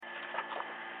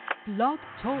Blog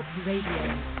Talk Radio.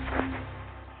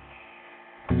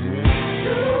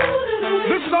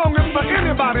 This song is for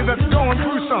anybody that's going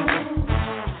through something.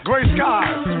 Gray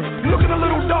skies, looking a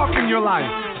little dark in your life.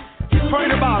 You prayed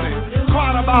about it,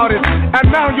 cried about it, and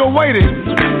now you're waiting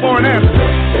for an answer.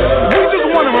 We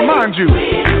just want to remind you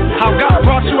how God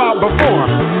brought you out before.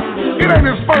 It ain't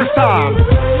his first time.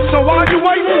 So while you're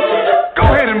waiting, go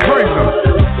ahead and praise him.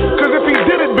 Because if he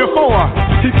did it before,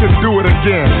 he can do it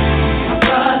again.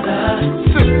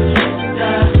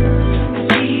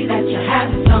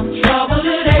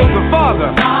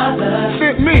 Father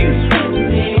sent me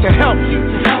to help you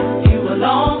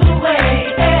along the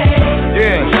way.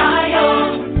 Yeah.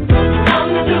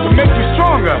 To make you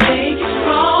stronger.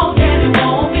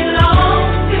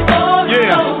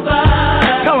 Yeah.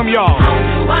 Tell them, y'all.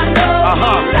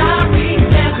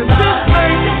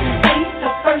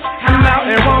 Now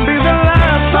it won't be the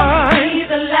last time.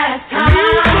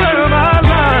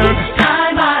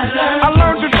 I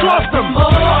learned to trust him.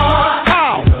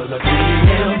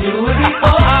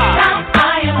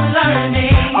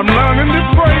 I'm learning to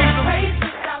praise.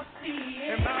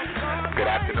 Good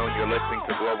afternoon. You're listening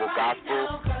to Gobal Gospel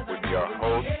with your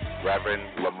host, Reverend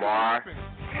LeMarr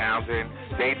Townsend.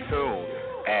 Stay tuned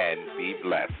and be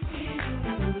blessed.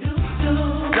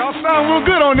 Y'all sound real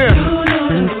good on this.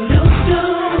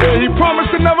 Yeah, he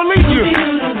promised to never leave you,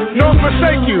 nor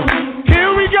forsake you.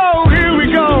 Here we go, here we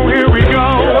go, here we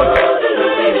go.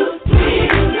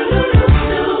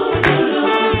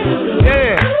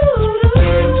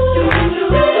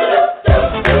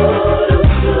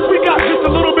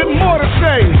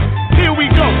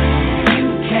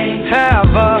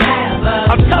 Have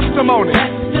a testimony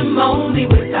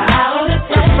without a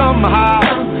test. Somehow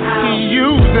he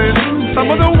uses some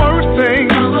of the worst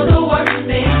things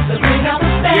to bring out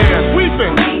the best. Yeah,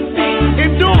 weeping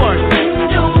endured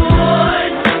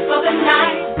for the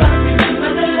night, but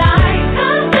remember the light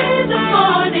comes in the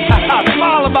morning.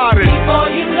 Smile about it.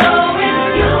 Before you know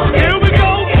it, here we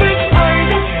go, big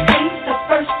praise. Ain't the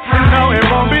first time. No, it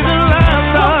won't be the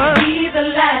last time. Won't be the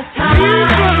last time.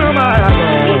 He's gonna my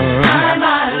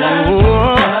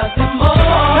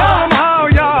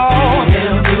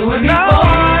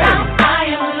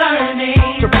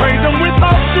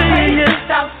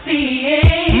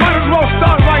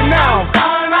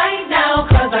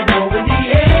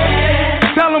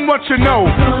what you know.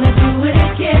 I'm gonna do it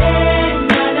again.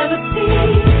 I never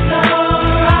see so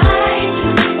right.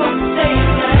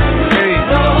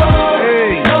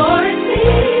 Hey. Lord,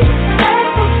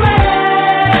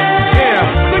 yeah,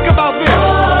 think about this.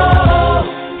 Oh,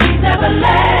 he never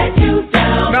let you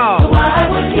down. No. So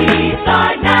why would he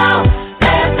start now?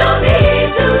 There's no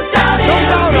need to doubt him.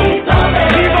 Don't doubt him.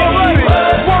 He's already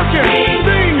working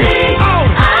things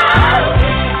out.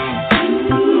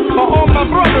 For all my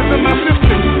brothers and my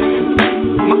sisters,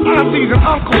 my aunties and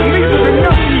uncles, nieces and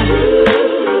nephews,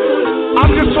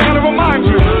 I'm just trying to remind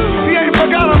you, he ain't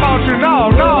forgot about you.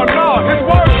 No. His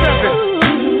word says it,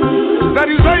 that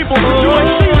he's able to do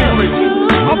exceedingly,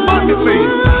 abundantly,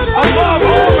 above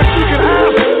all that you can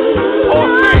ask or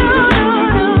think.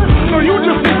 So you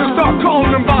just need to start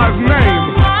calling him by his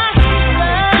name.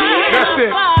 That's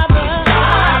it.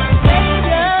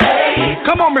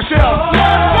 Come on, Michelle.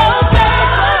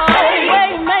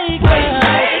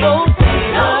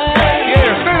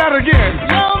 Again.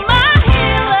 You're my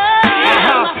healer,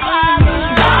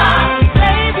 my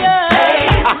savior.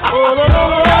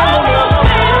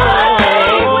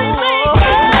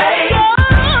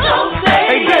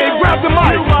 Hey, Dave, grab the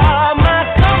mic. You are my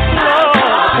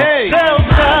comfort. Hey,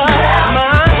 shelter,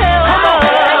 my helper.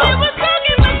 You were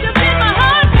talking, but you've been my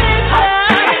heart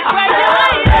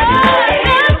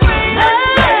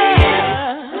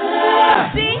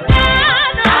See,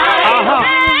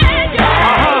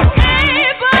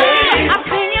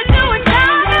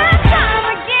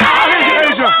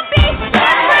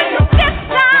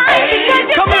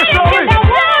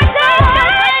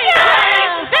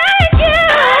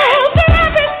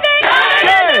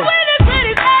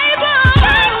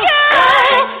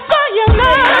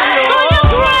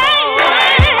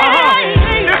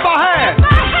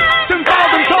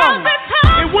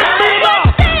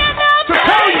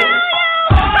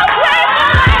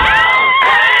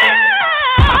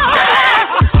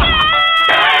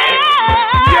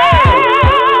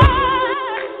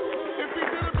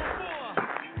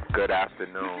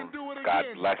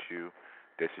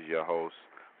 This is your host,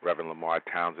 Reverend LeMarr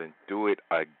Townsend. Do it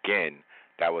again.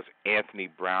 That was Anthony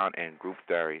Brown and Group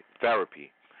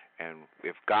Therapy. And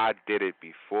if God did it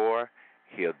before,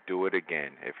 he'll do it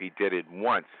again. If he did it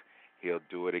once, he'll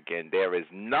do it again. There is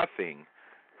nothing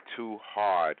too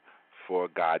hard for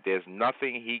God. There's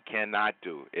nothing he cannot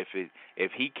do.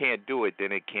 If he can't do it,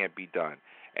 then it can't be done.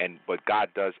 But God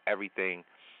does everything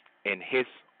in his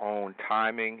own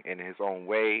timing, in his own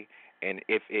way, and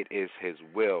if it is his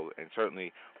will. And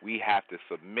certainly we have to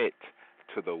submit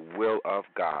to the will of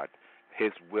God,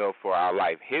 his will for our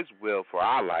life. His will for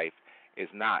our life is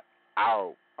not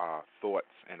our thoughts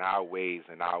and our ways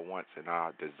and our wants and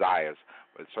our desires,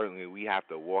 but certainly we have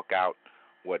to walk out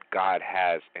what God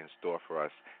has in store for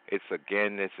us. This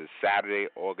is Saturday,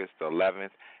 August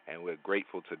 11th, and we're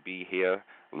grateful to be here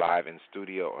live in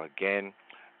studio again.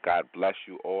 God bless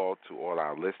you all. To all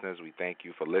our listeners, we thank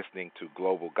you for listening to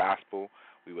Global Gospel.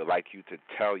 We would like you to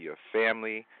tell your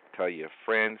family, tell your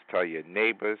friends, tell your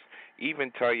neighbors,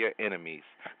 even tell your enemies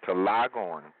to log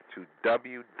on to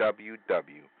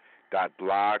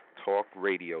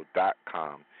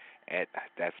www.blogtalkradio.com, and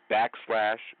that's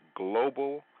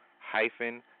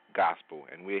 /global-gospel.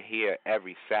 And we're here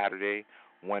every Saturday,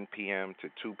 1 p.m. to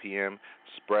 2 p.m.,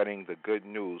 spreading the good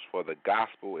news, for the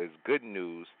gospel is good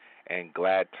news and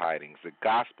glad tidings. The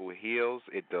gospel heals,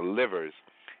 it delivers,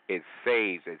 it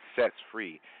saves, it sets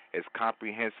free, it's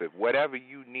comprehensive. Whatever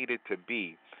you need it to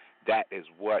be, that is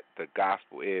what the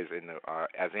gospel is. And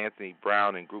as Anthony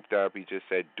Brown in group therapy just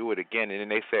said, do it again. And then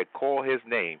they said, call his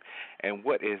name. And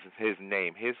what is his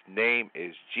name? His name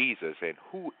is Jesus. And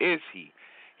who is he?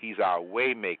 He's our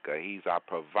way maker. He's our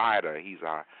provider. He's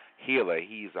our healer.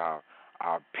 He's our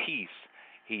peace.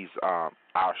 He's our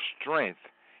strength.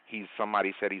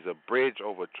 Somebody said he's a bridge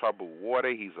over troubled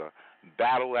water. He's a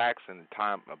battle axe in the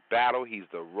time of battle. He's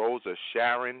the rose of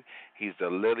Sharon. He's the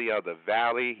lily of the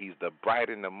valley. He's the bright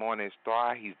in the morning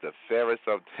star. He's the fairest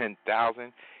of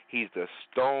 10,000. He's the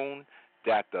stone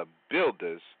that the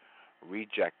builders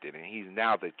rejected, and he's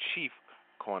now the chief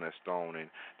cornerstone. And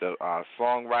the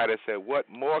songwriter said, what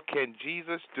more can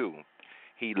Jesus do?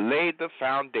 He laid the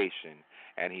foundation,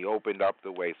 and he opened up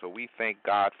the way. So we thank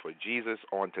God for Jesus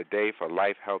on today, for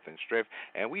life, health, and strength.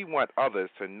 And we want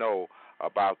others to know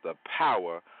about the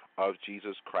power of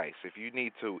Jesus Christ. If you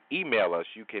need to email us,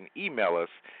 you can email us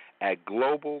at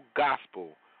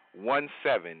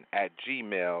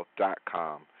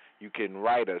globalgospel17@gmail.com. You can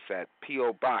write us at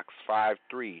P.O. Box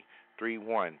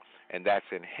 5331, and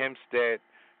that's in Hempstead,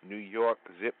 New York.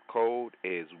 Zip code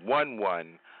is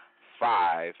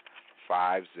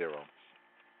 11550.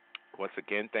 Once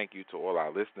again, thank you to all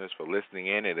our listeners for listening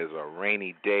in. It is a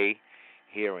rainy day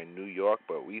here in New York,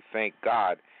 but we thank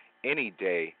God any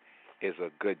day is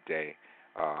a good day,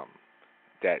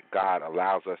 that God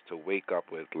allows us to wake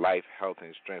up with life, health,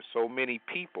 and strength. So many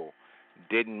people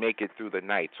didn't make it through the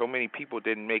night. So many people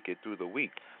didn't make it through the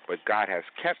week, but God has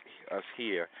kept us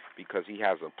here because he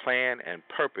has a plan and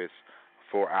purpose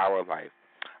for our life.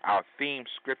 Our theme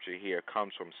scripture here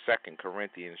comes from 2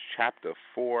 Corinthians chapter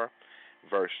 4,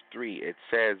 verse 3. It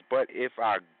says, but if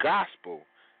our gospel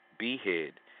be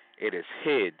hid, it is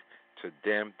hid to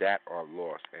them that are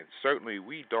lost. And certainly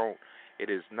we don't, it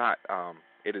is not,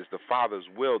 it is the Father's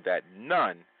will that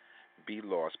none be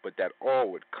lost, but that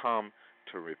all would come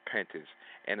to repentance.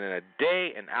 And in a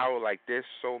day, an hour like this,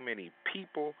 so many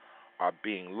people are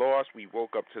being lost. We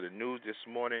woke up to the news this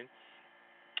morning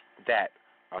that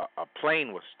a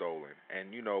plane was stolen.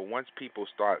 And, you know, once people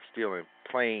start stealing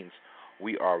planes,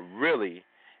 we are really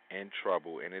in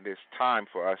trouble. And it is time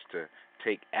for us to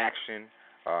take action,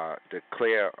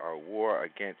 declare a war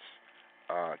against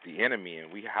the enemy.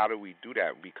 And how do we do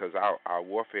that? Because our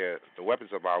warfare, the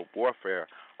weapons of our warfare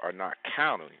are not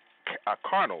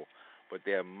carnal, but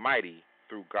they're mighty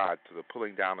through God to the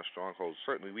pulling down of strongholds.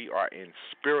 Certainly we are in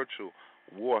spiritual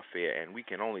warfare, and we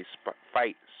can only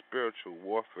fight spiritual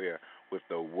warfare with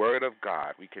the Word of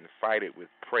God. We can fight it with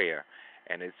prayer,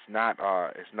 and it's not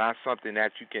something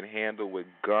that you can handle with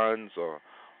guns or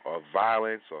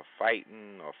violence or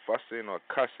fighting or fussing or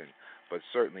cussing, but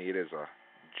certainly it is a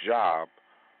job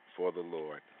for the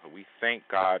Lord. We thank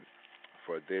God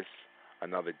for this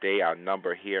another day. Our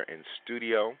number here in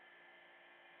studio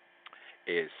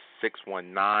is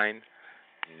 619-924-0800.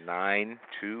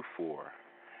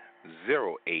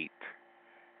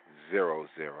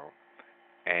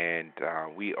 And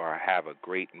we have a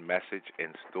great message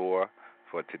in store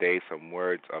for today, some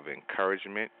words of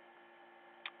encouragement.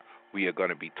 We are going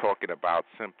to be talking about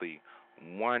simply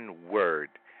one word,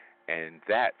 and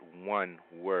that one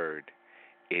word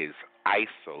is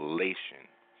isolation.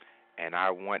 And I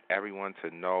want everyone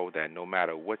to know that no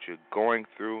matter what you're going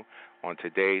through on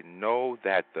today, know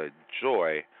that the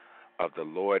joy of the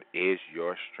Lord is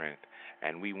your strength.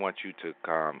 And we want you to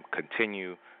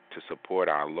continue to support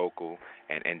our local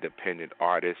and independent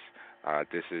artists.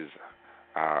 This is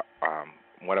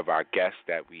one of our guests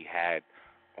that we had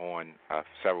on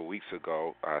several weeks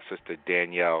ago, Sister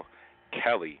Danielle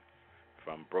Kelly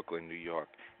from Brooklyn, New York.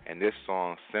 And this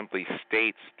song simply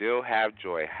states, still have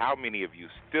joy. How many of you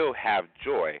still have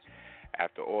joy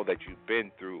after all that you've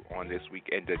been through on this week,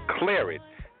 and declare it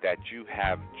that you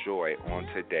have joy on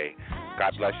today?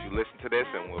 God bless you. Listen to this,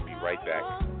 and we'll be right back.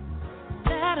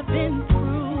 That I've been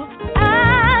through,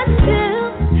 I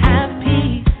still have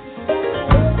peace.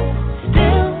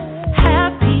 Still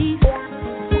have peace.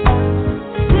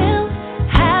 Still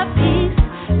have peace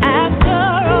after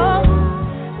all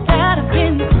that I've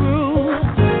been through.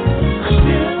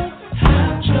 Still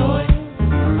have joy.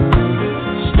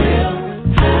 Still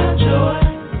have joy.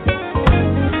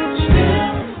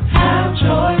 Still have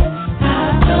joy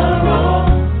after all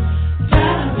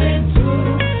that I've been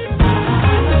through. I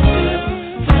still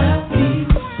have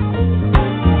peace.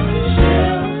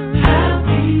 Still have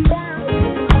peace.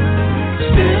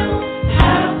 Still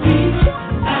have peace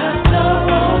after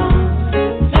all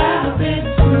that I've been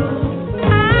through.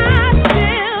 I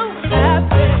still have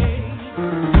faith.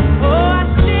 Oh, I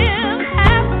still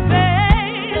have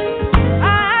faith.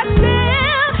 I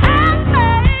still have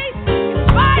faith in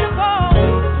spite of all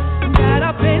that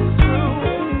I've been through.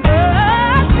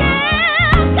 I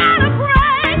still gotta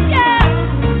praise, yeah.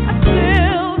 I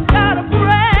still gotta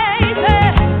praise,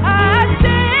 yeah. I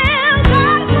still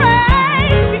gotta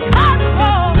praise because of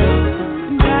all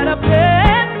that I've been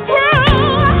through. I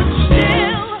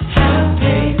still have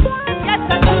faith. Yes,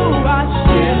 I do. I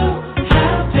still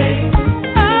have faith.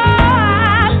 I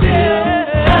still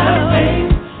have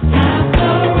faith after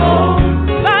all. In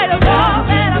spite of all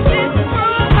that I've been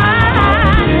through, I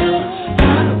still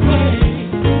gotta praise.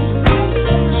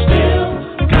 Still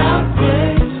gotta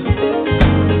praise.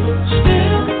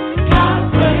 Still gotta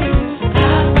praise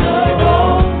after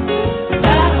all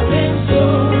that I've been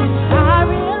through. I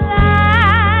realize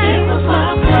it was my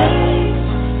praise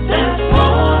that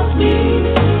brought me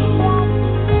through.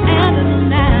 And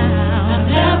now I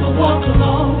never walk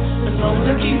alone as long as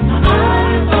I keep my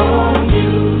eyes on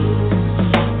you.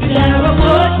 You never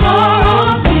put more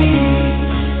on me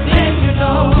than you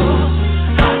know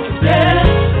I can bear.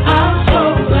 I'm so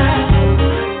glad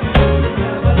you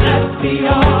never left me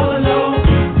all alone.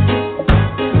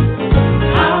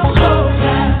 I'm so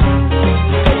glad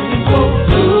I didn't go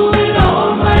through it on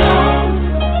my own.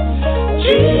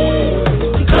 Jesus,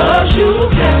 because you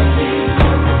kept me,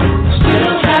 I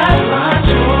still have my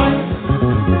joy.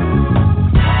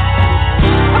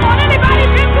 Come on, anybody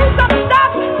been through some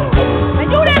stuff and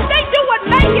you didn't think you would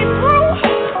make it through?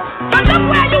 But look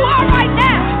where you are right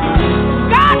now.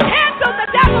 God canceled the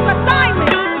devil's assignment.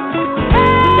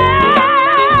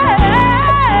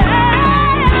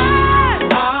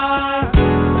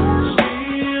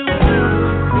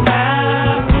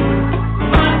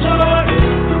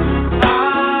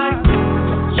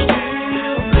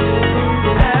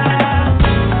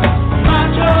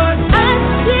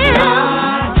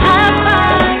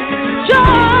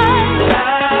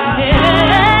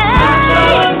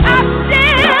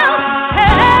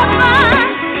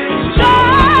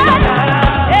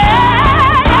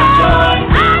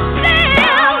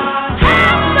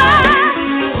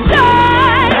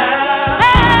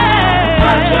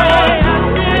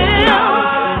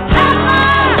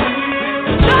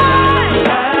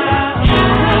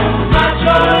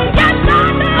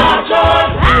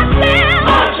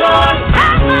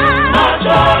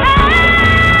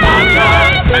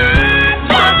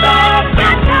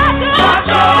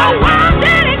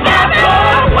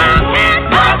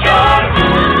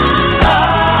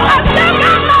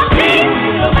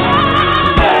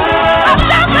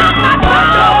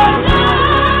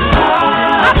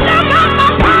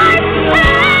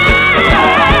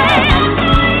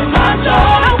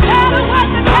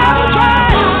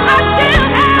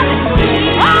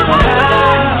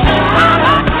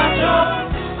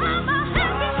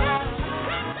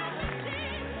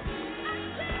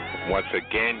 Once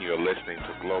again, you're listening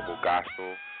to Global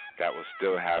Gospel. That will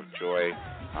still have joy,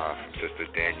 Sister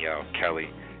Danielle Kelly.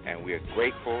 And we are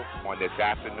grateful on this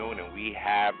afternoon, and we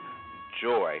have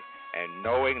joy. And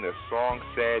knowing the song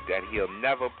said that he'll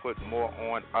never put more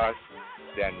on us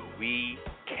than we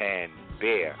can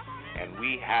bear. And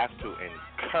we have to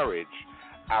encourage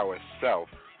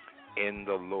ourselves in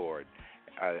the Lord,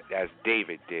 as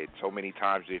David did so many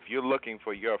times. If you're looking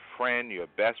for your friend, your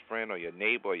best friend, or your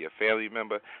neighbor, or your family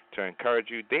member to encourage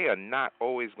you, they are not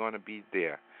always going to be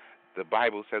there. The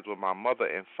Bible says, when my mother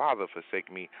and father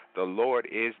forsake me, the Lord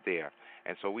is there.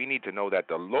 And so we need to know that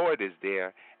the Lord is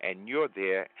there, and you're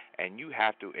there, and you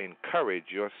have to encourage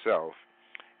yourself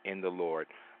in the Lord.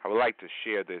 I would like to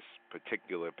share this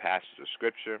particular passage of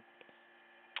Scripture.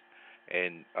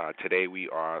 And today we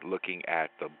are looking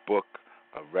at the book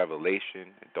of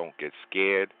Revelation. Don't get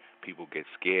scared. People get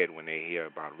scared when they hear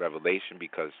about Revelation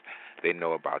because they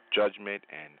know about judgment,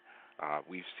 and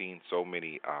we've seen so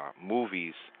many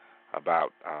movies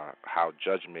about how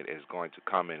judgment is going to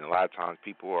come, and a lot of times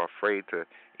people are afraid to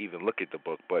even look at the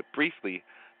book. But briefly,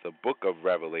 the book of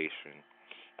Revelation,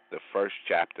 the first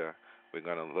chapter, we're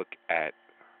going to look at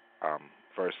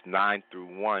verse 9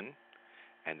 through 1,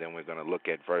 and then we're going to look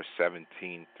at verse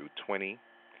 17 through 20,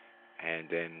 and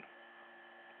then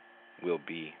we'll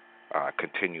be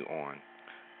continue on.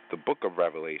 The book of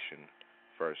Revelation,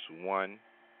 verse 1,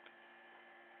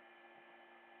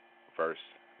 verse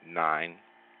 9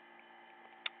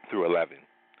 through 11.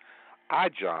 I,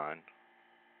 John,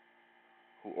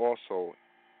 who also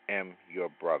am your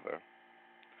brother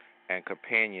and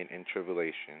companion in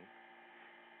tribulation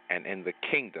and in the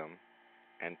kingdom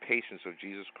and patience of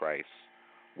Jesus Christ,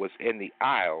 was in the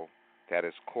isle that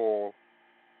is called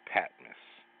Patmos,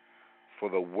 for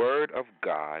the word of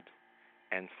God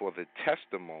and for the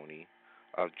testimony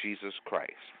of Jesus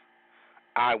Christ.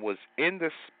 I was in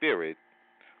the Spirit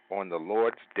on the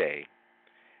Lord's day,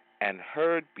 and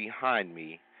heard behind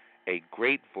me a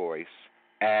great voice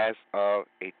as of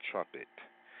a trumpet,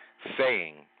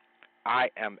 saying, I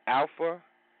am Alpha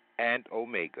and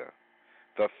Omega,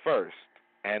 the first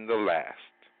and the last.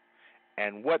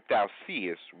 And what thou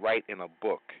seest write in a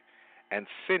book, and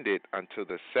send it unto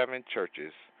the 7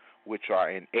 churches which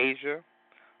are in Asia,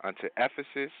 unto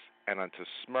Ephesus, and unto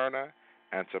Smyrna,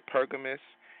 and to Pergamos,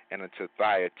 and unto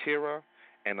Thyatira,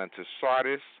 and unto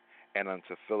Sardis, and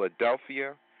unto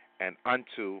Philadelphia, and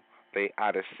unto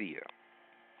Laodicea.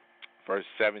 Verse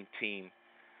 17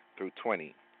 through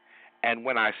 20. And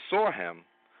when I saw him,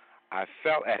 I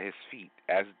fell at his feet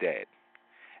as dead.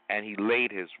 And he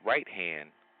laid his right hand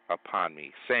upon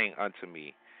me, saying unto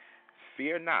me,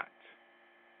 Fear not,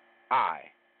 I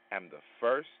am the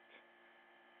first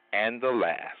and the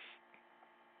last.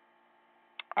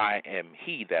 I am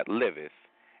he that liveth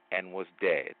and was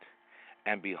dead,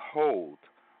 and behold,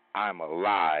 I am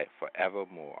alive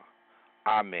forevermore.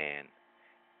 Amen.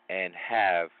 And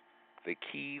have the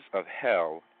keys of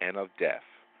hell and of death.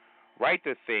 Write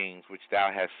the things which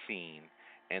thou hast seen,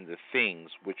 and the things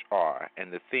which are,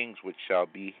 and the things which shall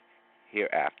be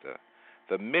hereafter.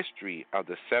 The mystery of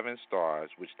the 7 stars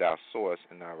which thou sawest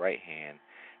in thy right hand,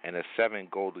 and the 7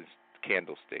 golden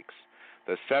candlesticks.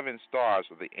 The 7 stars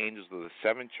are the angels of the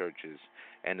 7 churches,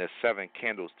 and the 7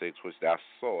 candlesticks which thou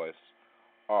sawest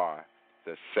are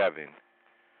the 7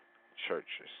 churches.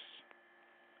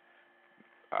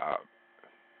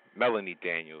 Melanie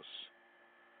Daniels,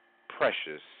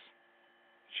 Precious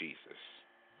Jesus.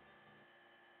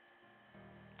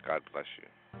 God bless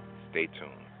you. Stay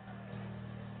tuned.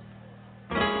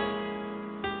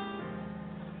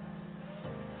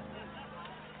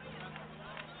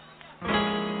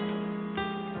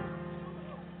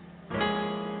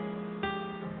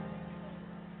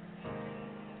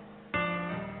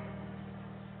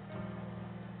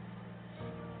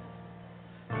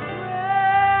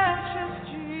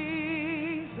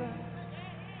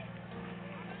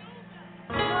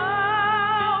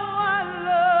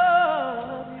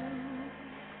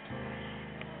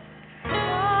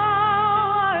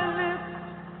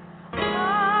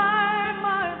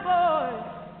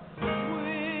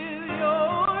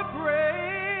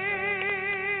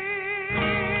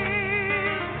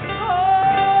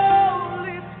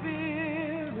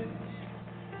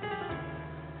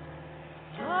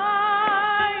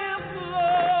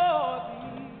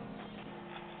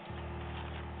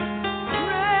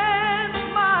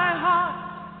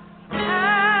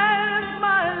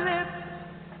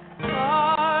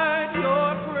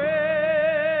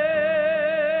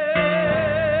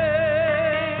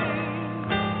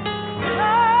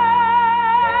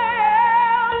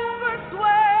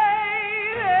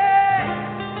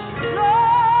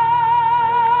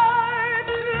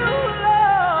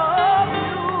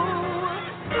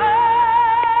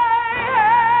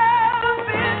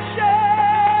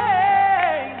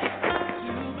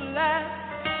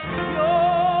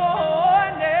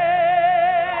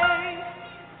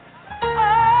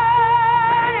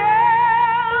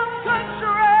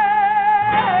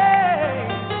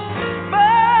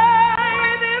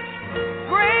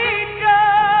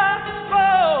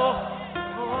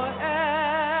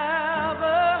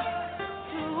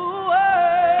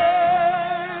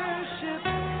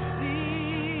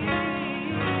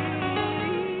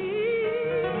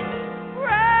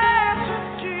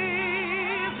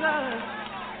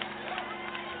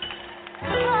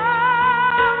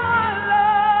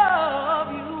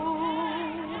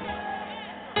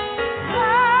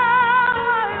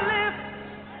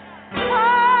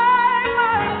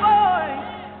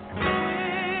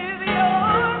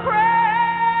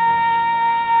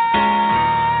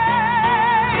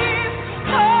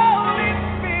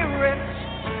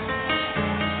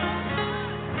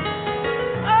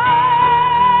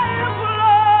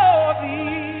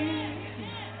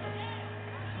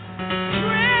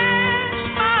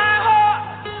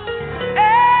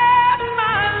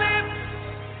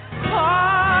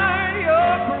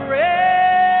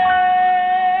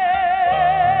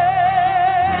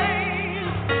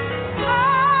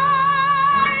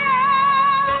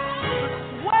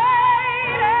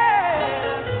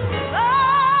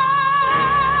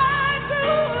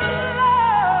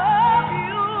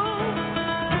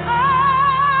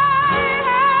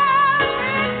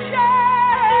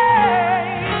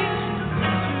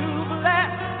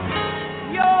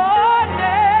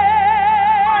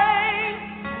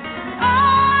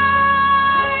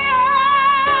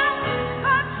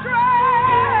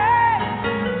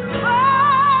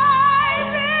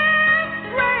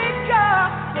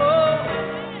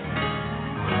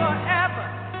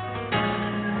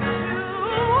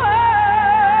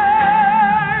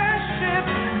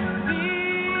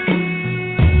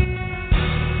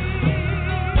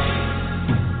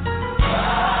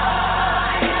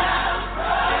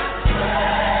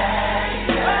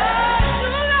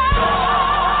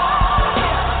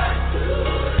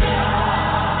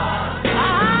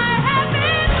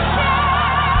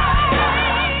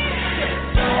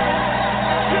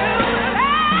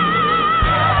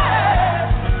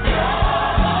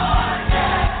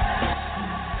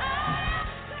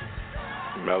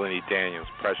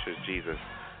 Jesus,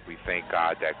 we thank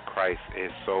God that Christ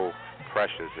is so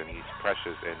precious, and he's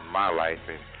precious in my life,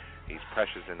 and he's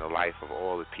precious in the life of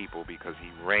all the people, because he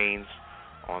reigns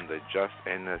on the just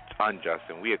and the unjust,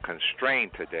 and we are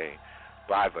constrained today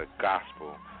by the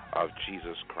gospel of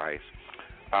Jesus Christ.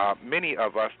 Many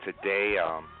of us today,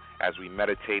 as we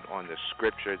meditate on the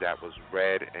scripture that was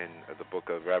read in the book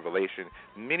of Revelation,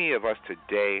 many of us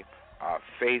today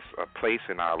face a place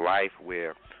in our life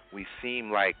where we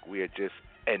seem like we're just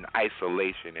in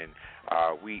isolation, and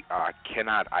we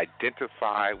cannot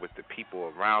identify with the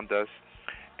people around us,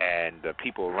 and the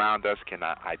people around us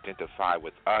cannot identify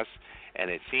with us. And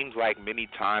it seems like many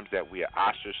times that we are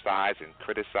ostracized and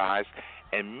criticized,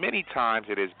 and many times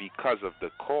it is because of the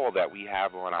call that we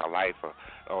have on our life,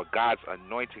 or God's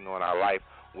anointing on our life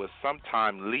will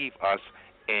sometimes leave us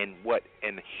in what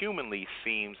humanly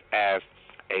seems as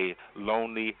a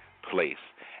lonely place.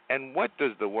 And what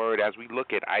does the word, as we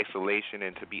look at isolation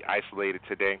and to be isolated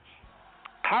today,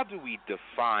 how do we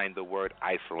define the word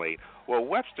isolate? Well,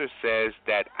 Webster says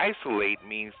that isolate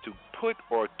means to put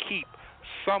or keep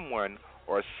someone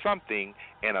or something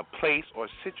in a place or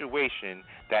situation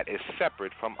that is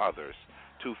separate from others.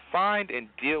 To find and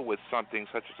deal with something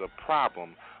such as a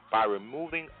problem by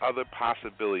removing other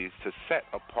possibilities to set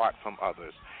apart from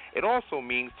others. It also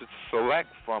means to select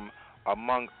from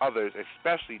among others,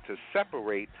 especially to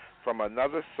separate from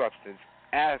another substance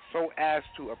so as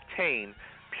to obtain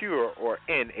pure or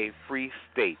in a free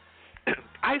state.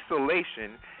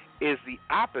 Isolation is the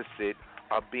opposite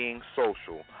of being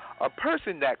social. A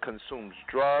person that consumes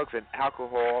drugs and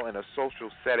alcohol in a social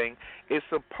setting is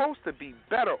supposed to be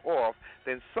better off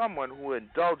than someone who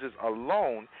indulges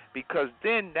alone, because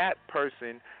then that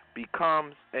person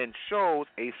becomes and shows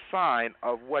a sign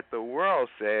of what the world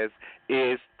says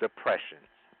is depression.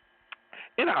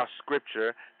 In our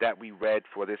scripture that we read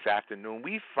for this afternoon,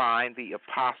 we find the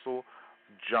Apostle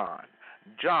John.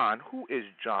 John, who is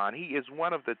John? He is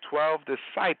one of the 12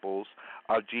 disciples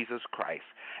of Jesus Christ.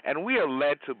 And we are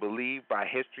led to believe by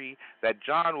history that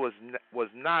John was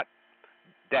not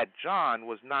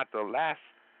the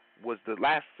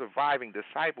last surviving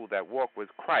disciple that walked with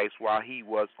Christ while he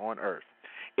was on earth.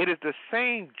 It is the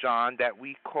same John that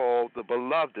we call the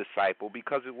beloved disciple,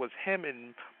 because it was him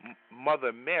and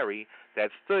Mother Mary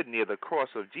that stood near the cross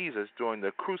of Jesus during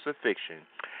the crucifixion.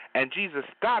 And Jesus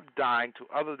stopped dying to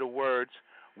utter the words,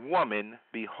 "Woman,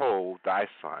 behold thy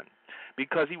son,"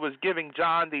 because he was giving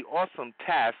John the awesome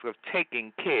task of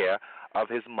taking care of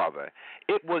his mother.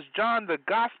 It was John the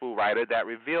gospel writer that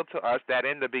revealed to us that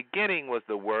in the beginning was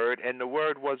the Word, and the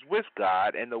Word was with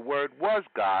God, and the Word was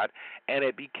God, and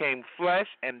it became flesh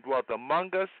and dwelt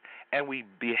among us, and we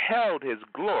beheld his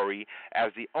glory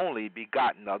as the only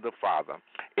begotten of the Father.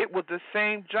 It was the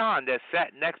same John that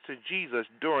sat next to Jesus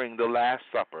during the Last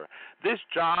Supper. This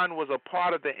John was a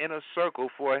part of the inner circle,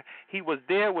 for he was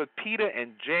there with Peter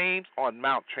and James on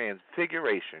Mount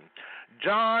Transfiguration.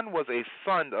 John was a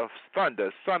son of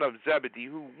thunder, son of Zebedee,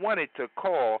 who wanted to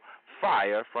call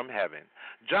fire from heaven.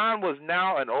 John was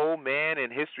now an old man,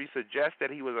 and history suggests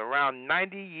that he was around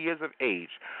 90 years of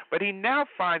age. But he now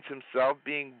finds himself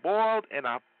being boiled in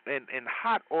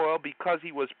hot oil because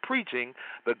he was preaching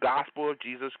the gospel of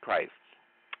Jesus Christ.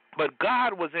 But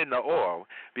God was in the oil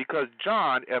because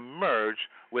John emerged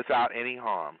without any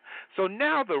harm. So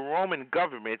now the Roman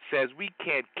government says we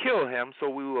can't kill him, so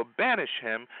we will banish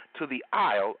him to the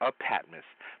Isle of Patmos.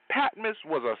 Patmos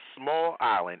was a small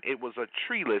island. It was a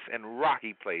treeless and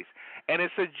rocky place, and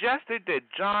it suggested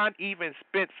that John even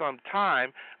spent some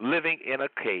time living in a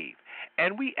cave.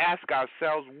 And we ask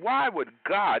ourselves, why would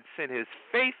God send his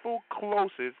faithful,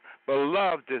 closest,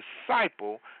 beloved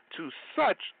disciple to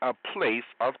such a place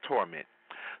of torment?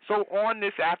 So on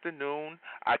this afternoon,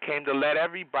 I came to let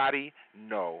everybody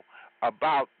know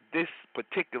about this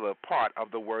particular part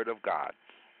of the Word of God,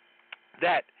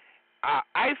 that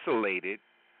isolated,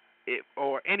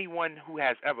 or anyone who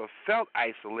has ever felt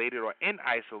isolated or in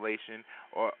isolation,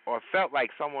 or felt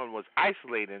like someone was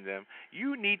isolating them,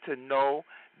 you need to know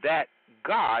that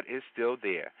God is still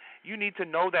there. You need to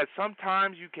know that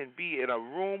sometimes you can be in a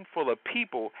room full of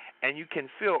people and you can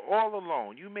feel all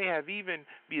alone. You may have even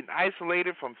been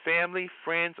isolated from family,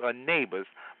 friends, or neighbors,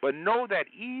 but know that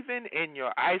even in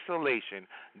your isolation,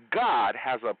 God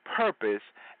has a purpose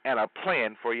and a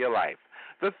plan for your life.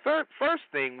 The first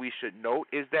thing we should note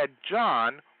is that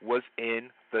John was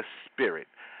in the Spirit.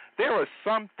 There are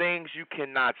some things you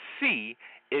cannot see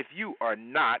if you are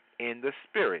not in the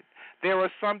Spirit. There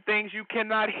are some things you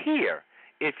cannot hear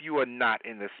if you are not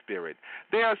in the Spirit.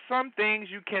 There are some things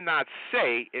you cannot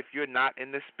say if you're not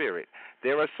in the Spirit.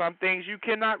 There are some things you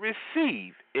cannot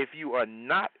receive if you are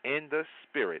not in the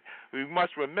Spirit. We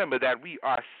must remember that we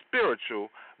are spiritual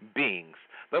beings.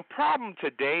 The problem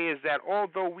today is that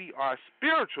although we are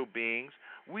spiritual beings,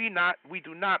 we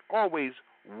do not always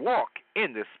walk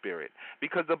in the Spirit,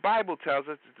 because the Bible tells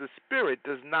us that the Spirit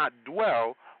does not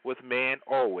dwell with man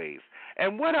always.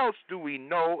 And what else do we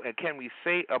know and can we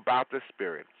say about the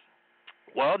Spirit?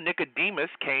 Well,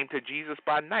 Nicodemus came to Jesus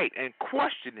by night and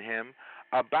questioned him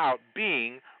about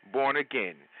being born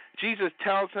again. Jesus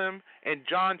tells him in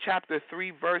John chapter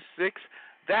 3, verse 6,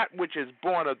 that which is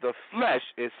born of the flesh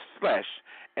is flesh,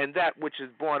 and that which is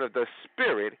born of the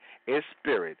Spirit is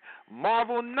spirit.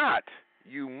 Marvel not,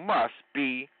 you must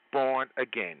be born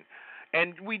again.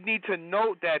 And we need to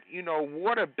note that,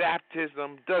 water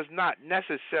baptism does not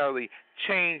necessarily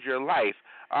change your life,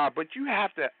 but you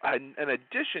have to, in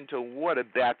addition to water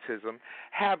baptism,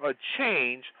 have a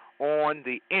change on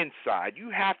the inside. You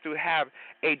have to have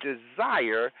a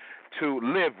desire to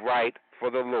live right for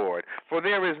the Lord. For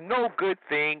there is no good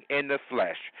thing in the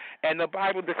flesh. And the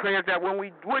Bible declares that when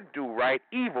we would do right,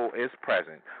 evil is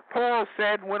present. Paul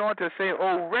went on to say,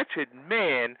 O wretched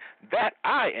man that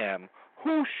I am,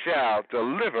 who shall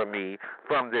deliver me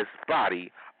from this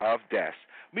body of death?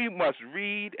 We must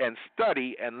read and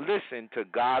study and listen to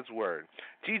God's word.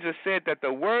 Jesus said that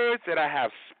the words that I have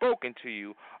spoken to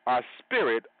you are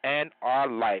spirit and are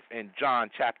life in John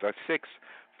chapter 6,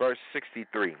 verse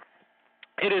 63.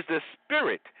 It is the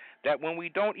Spirit that when we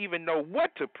don't even know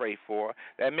what to pray for,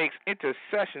 that makes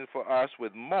intercession for us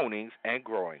with moanings and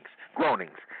groanings.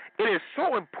 It is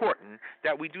so important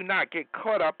that we do not get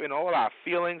caught up in all our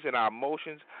feelings and our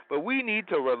emotions, but we need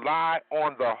to rely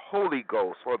on the Holy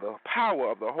Ghost or the power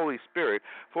of the Holy Spirit,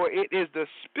 for it is the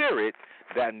Spirit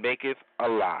that maketh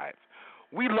alive.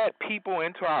 We let people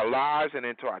into our lives and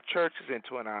into our churches,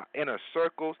 into our inner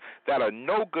circles that are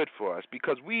no good for us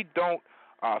because we don't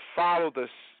follow the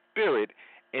Spirit.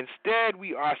 Instead,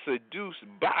 we are seduced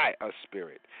by a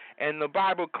spirit. And the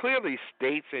Bible clearly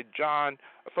states in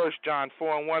 1 John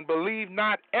 4:1, believe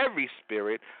not every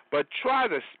spirit, but try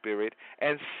the Spirit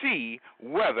and see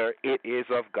whether it is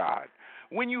of God.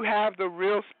 When you have the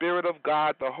real Spirit of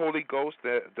God, the Holy Ghost,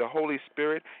 the Holy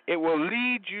Spirit, it will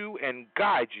lead you and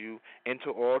guide you into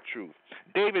all truth.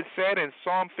 David said in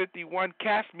Psalm 51,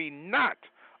 cast me not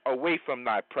away from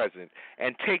thy presence,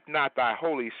 and take not thy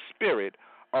Holy Spirit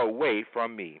away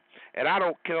from me. And I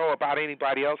don't know about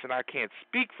anybody else, and I can't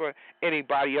speak for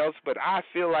anybody else, but I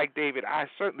feel like David, I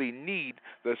certainly need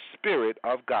the Spirit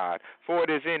of God, for it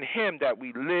is in him that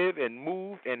we live and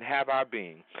move and have our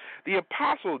being. The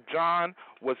Apostle John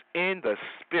was in the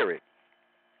Spirit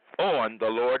on the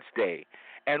Lord's day.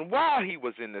 And while he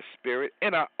was in the Spirit,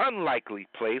 in an unlikely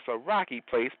place, a rocky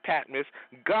place, Patmos,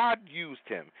 God used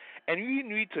him. And you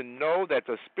need to know that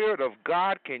the Spirit of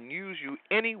God can use you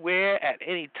anywhere, at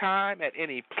any time, at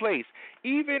any place,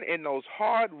 even in those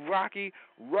hard, rocky,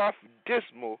 rough,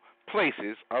 dismal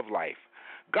places of life.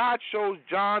 God shows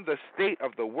John the state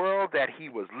of the world that he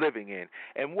was living in,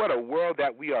 and what a world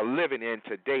that we are living in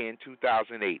today in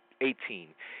 2018.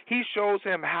 He shows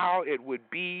him how it would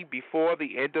be before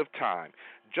the end of time.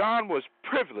 John was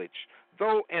privileged,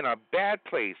 though in a bad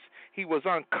place. He was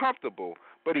uncomfortable,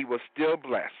 but he was still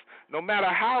blessed. No matter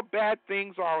how bad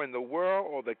things are in the world,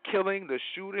 or the killing, the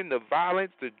shooting, the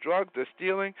violence, the drugs, the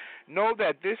stealing, know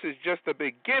that this is just the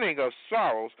beginning of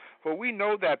sorrows, for we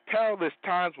know that perilous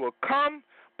times will come,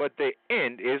 but the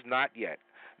end is not yet.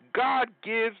 God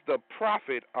gives the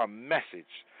prophet a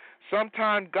message.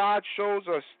 Sometimes God shows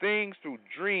us things through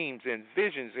dreams and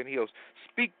visions, and he'll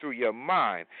speak through your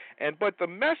mind. But the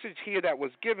message here that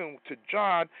was given to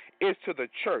John is to the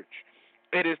church.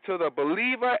 It is to the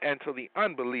believer and to the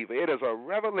unbeliever. It is a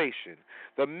revelation.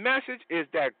 The message is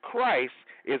that Christ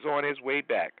is on his way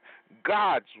back.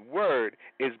 God's word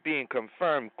is being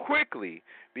confirmed quickly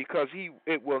because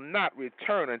it will not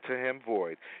return unto him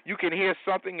void. You can hear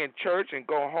something in church and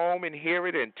go home and hear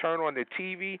it and turn on the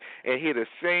TV and hear the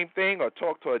same thing, or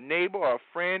talk to a neighbor or a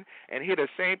friend and hear the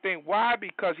same thing. Why?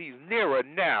 Because he's nearer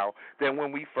now than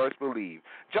when we first believed.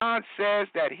 John says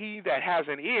that he that has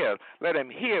an ear, let him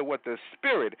hear what the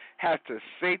Spirit has to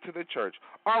say to the church.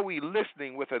 Are we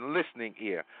listening with a listening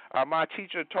ear? My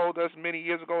teacher told us many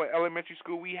years ago in elementary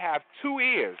school, we have 2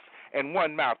 ears and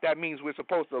 1 mouth. That means we're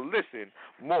supposed to listen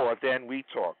more than we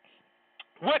talk.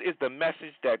 What is the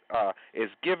message that is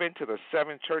given to the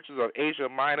 7 churches of Asia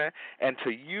Minor and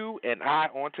to you and I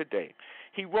on today?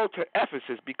 He wrote to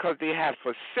Ephesus because they had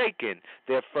forsaken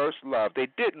their first love. They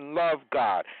didn't love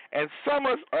God. And some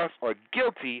of us are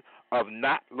guilty of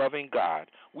not loving God.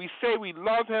 We say we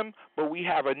love him, but we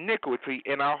have iniquity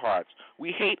in our hearts.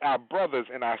 We hate our brothers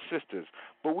and our sisters,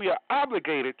 but we are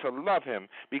obligated to love him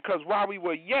because while we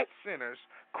were yet sinners,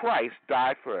 Christ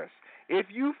died for us. If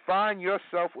you find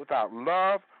yourself without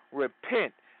love,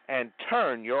 repent and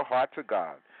turn your heart to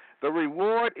God. The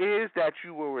reward is that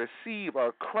you will receive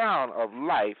a crown of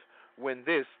life when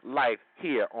this life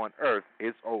here on earth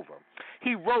is over.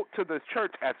 He wrote to the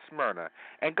church at Smyrna,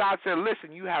 and God said,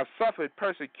 listen, you have suffered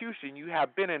persecution. You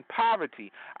have been in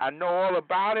poverty. I know all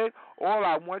about it. All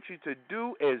I want you to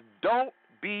do is don't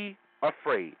be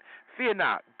afraid. Fear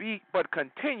not, but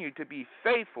continue to be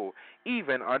faithful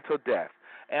even until death.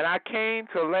 And I came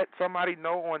to let somebody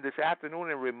know on this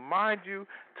afternoon and remind you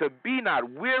to be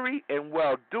not weary in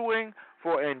well-doing,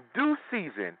 for in due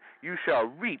season you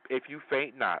shall reap if you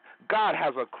faint not. God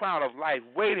has a crown of life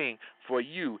waiting for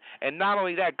you. And not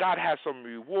only that, God has some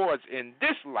rewards in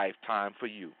this lifetime for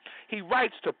you. He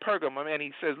writes to Pergamum and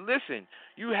he says, listen,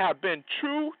 you have been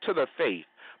true to the faith,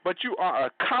 but you are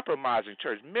a compromising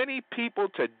church. Many people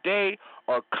today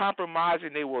are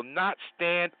compromising. They will not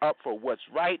stand up for what's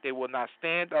right. They will not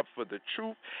stand up for the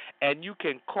truth. And you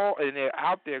can call, and they're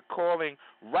out there calling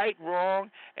right wrong,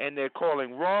 and they're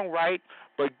calling wrong right,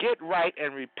 but get right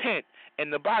and repent.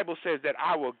 And the Bible says that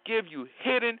I will give you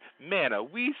hidden manna.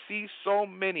 We see so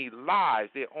many lies.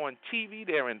 They're on TV.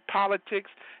 They're in politics.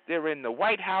 They're in the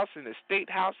White House, in the State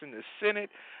House, in the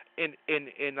Senate, in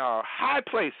high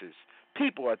places.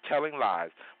 People are telling lies.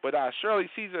 But Shirley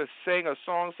Caesar sang a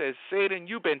song says, Satan,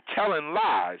 you've been telling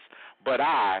lies, but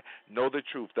I know the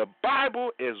truth. The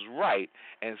Bible is right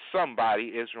and somebody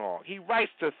is wrong. He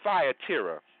writes to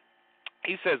Thyatira.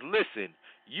 He says, listen,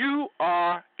 you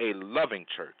are a loving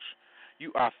church.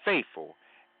 You are faithful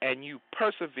and you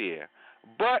persevere,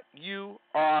 but you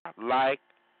are like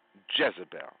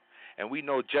Jezebel. And we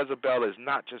know Jezebel is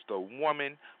not just a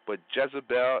woman, but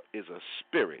Jezebel is a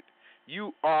spirit.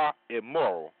 You are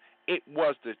immoral. It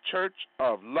was the church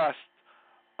of lust,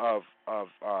 of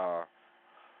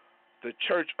the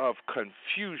church of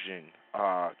confusion,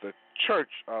 the church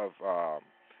of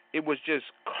it was just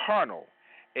carnal.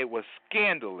 It was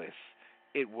scandalous.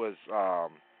 It was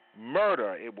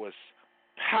murder. It was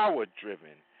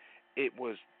power-driven. It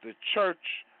was the church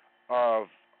of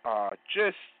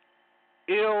just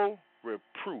ill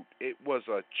repute. It was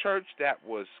a church that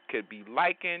could be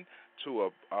likened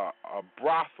to a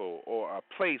brothel or a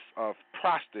place of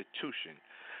prostitution.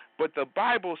 But the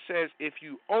Bible says if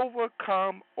you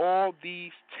overcome all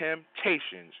these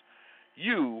temptations,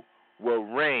 you will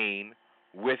reign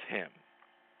with him.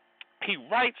 He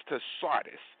writes to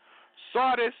Sardis.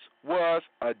 Sardis was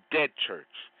a dead church.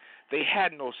 They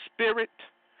had no spirit.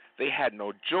 They had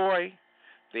no joy.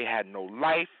 They had no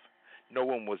life. No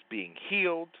one was being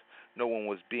healed. No one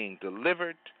was being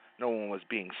delivered. No one was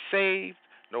being saved.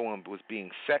 No one was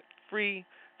being set free.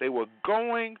 They were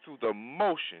going through the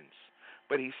motions.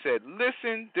 But he said,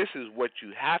 listen, this is what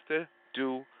you have to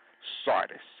do,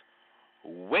 Sardis.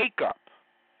 Wake up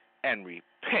and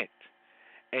repent,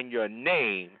 and your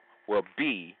name will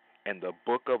be in the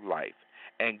book of life.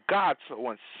 And God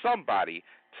wants somebody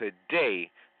today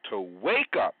to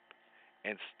wake up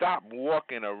and stop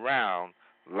walking around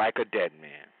like a dead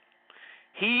man.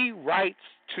 He writes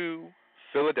to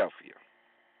Philadelphia.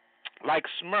 Like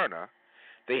Smyrna,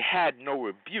 they had no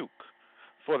rebuke,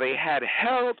 for they had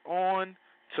held on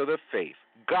to the faith.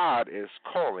 God is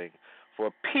calling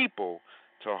for people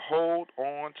to hold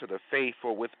on to the faith,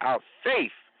 for without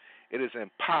faith it is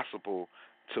impossible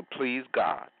to please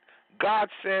God. God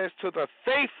says to the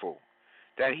faithful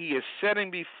that he is setting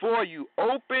before you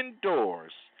open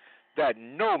doors that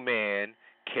no man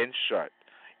can shut.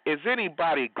 Is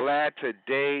anybody glad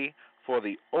today for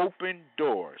the open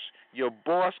doors? Your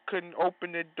boss couldn't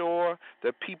open the door.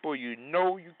 The people you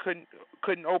know you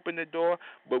couldn't open the door.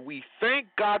 But we thank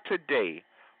God today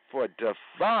for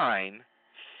divine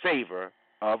favor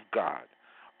of God.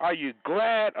 Are you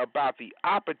glad about the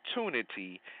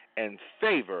opportunity and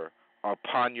favor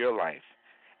upon your life?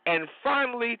 And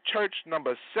finally, church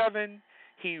number 7,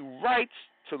 he writes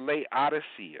to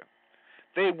Laodicea.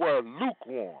 They were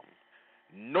lukewarm,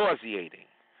 nauseating.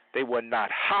 They were not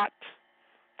hot.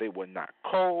 They were not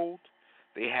cold.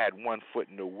 They had one foot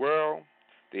in the world.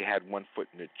 They had one foot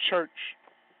in the church.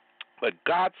 But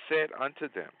God said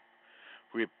unto them,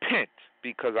 repent,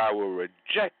 because I will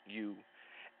reject you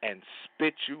and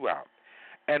spit you out.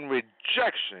 And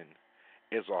rejection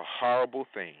is a horrible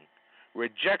thing.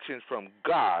 Rejection from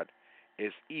God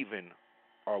is even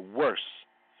a worse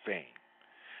thing.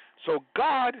 So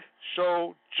God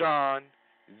showed John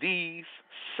these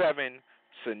 7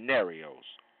 scenarios,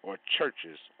 or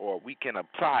churches, or we can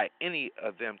apply any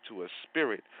of them to a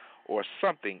spirit or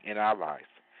something in our life.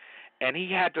 And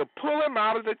he had to pull him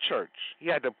out of the church. He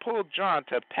had to pull John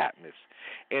to Patmos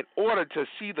in order to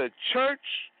see the church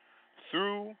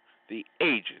through the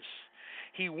ages.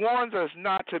 He warns us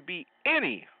not to be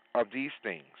any of these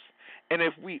things, and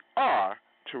if we are,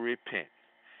 to repent.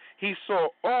 He saw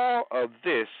all of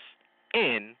this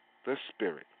in the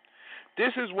Spirit.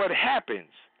 This is what happens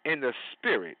in the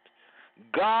Spirit.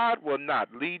 God will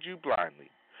not lead you blindly.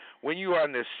 When you are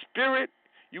in the Spirit,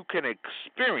 you can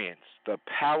experience the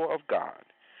power of God.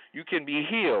 You can be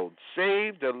healed,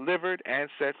 saved, delivered, and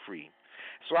set free.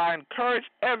 So I encourage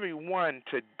everyone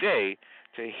today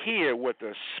to hear what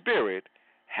the Spirit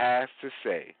has to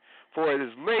say, for it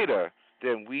is later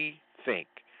than we think,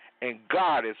 and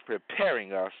God is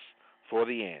preparing us for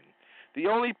the end. The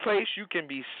only place you can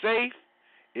be safe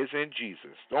is in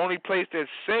Jesus. The only place that's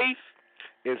safe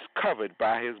is covered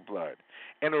by his blood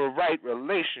and a right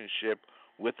relationship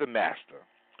with the Master.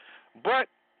 But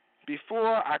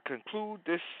before I conclude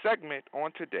this segment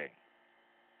on today,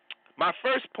 my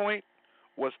first point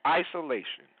was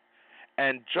isolation,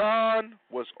 and John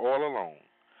was all alone.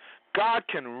 God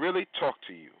can really talk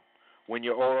to you when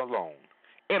you're all alone.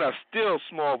 In a still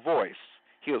small voice,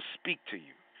 he'll speak to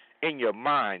you in your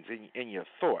minds, in your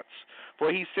thoughts.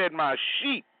 For he said, my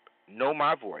sheep know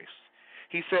my voice.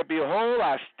 He said, behold,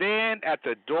 I stand at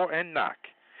the door and knock.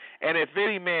 And if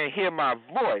any man hear my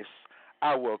voice,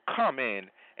 I will come in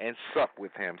and sup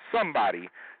with him. Somebody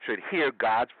should hear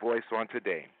God's voice on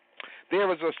today.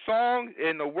 There is a song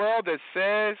in the world that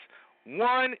says,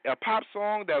 a pop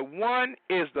song, that one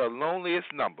is the loneliest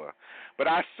number. But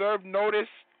I serve notice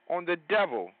on the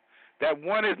devil that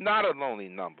one is not a lonely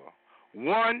number.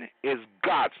 One is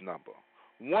God's number.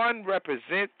 One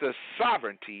represents the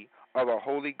sovereignty of a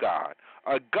holy God,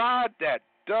 a God that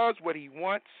does what he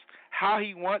wants, how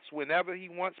he wants, whenever he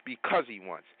wants, because he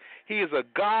wants. He is a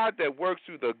God that works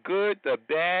through the good, the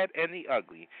bad, and the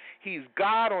ugly. He's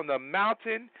God on the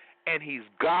mountain, and he's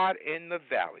God in the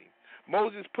valley.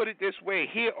 Moses put it this way,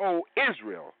 hear, O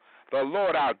Israel, the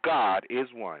Lord our God is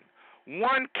one.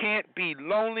 One can't be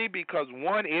lonely because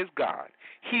one is God.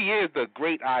 He is the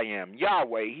great I am,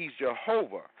 Yahweh. He's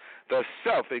Jehovah, the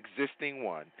self-existing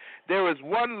one. There is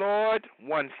one Lord,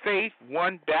 one faith,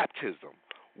 one baptism,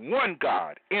 one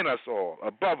God in us all,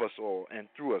 above us all, and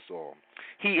through us all.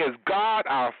 He is God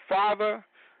our Father,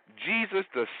 Jesus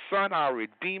the Son our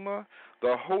Redeemer,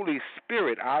 the Holy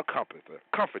Spirit our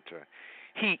Comforter.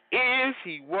 He is,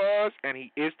 he was, and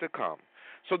he is to come.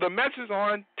 So the message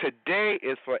on today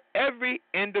is for every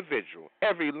individual,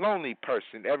 every lonely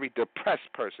person, every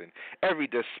depressed person, every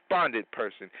despondent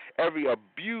person, every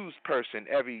abused person,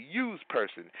 every used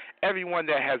person, everyone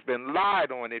that has been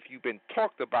lied on, if you've been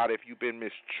talked about, if you've been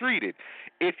mistreated,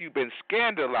 if you've been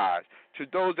scandalized, to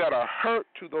those that are hurt,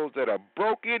 to those that are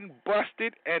broken,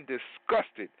 busted, and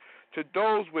disgusted, to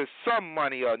those with some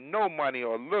money or no money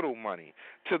or little money,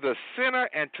 to the sinner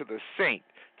and to the saint,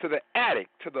 to the addict,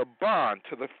 to the bond,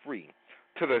 to the free,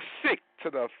 to the sick, to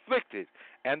the afflicted,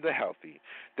 and the healthy,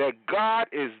 that God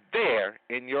is there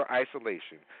in your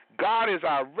isolation. God is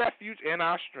our refuge and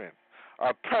our strength,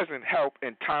 our present help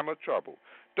in time of trouble.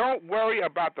 Don't worry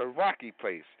about the rocky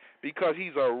place, because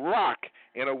he's a rock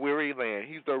in a weary land.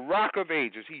 He's the rock of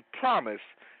ages. He promised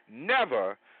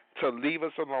never to leave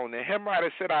us alone. The hymn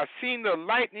writer said, I've seen the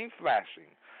lightning flashing.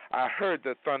 I heard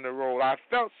the thunder roll. I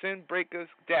felt sin breakers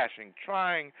dashing,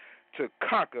 trying to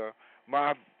conquer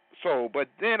my soul. But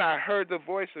then I heard the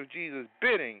voice of Jesus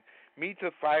bidding me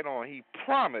to fight on. He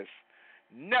promised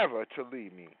never to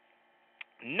leave me,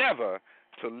 never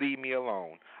to leave me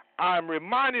alone. I'm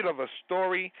reminded of a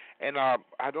story, and I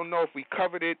don't know if we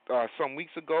covered it some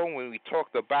weeks ago when we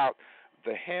talked about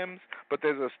the hymns, but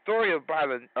there's a story of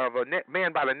a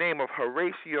man by the name of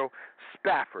Horatio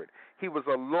Spafford. He was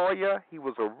a lawyer. He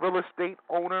was a real estate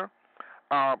owner.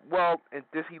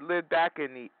 He lived back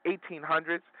in the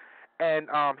 1800s, and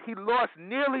he lost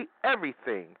nearly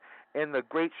everything in the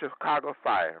Great Chicago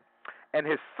Fire. And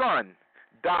his son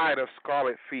died of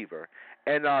scarlet fever.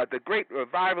 And the great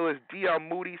revivalist D.L.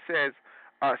 Moody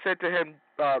said to him,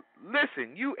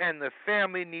 listen, you and the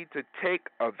family need to take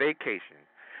a vacation.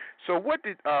 So what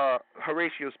did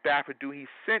Horatio Spafford do? He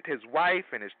sent his wife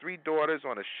and his 3 daughters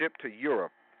on a ship to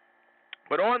Europe.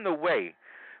 But on the way,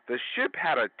 the ship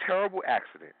had a terrible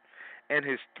accident, and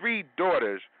his 3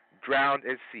 daughters drowned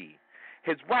at sea.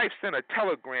 His wife sent a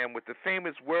telegram with the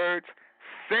famous words,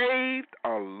 saved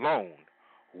alone,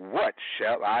 what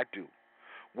shall I do?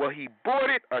 Well, he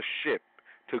boarded a ship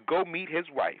to go meet his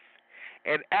wife,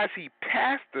 and as he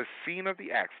passed the scene of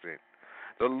the accident,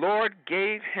 The Lord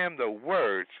gave him the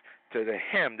words to the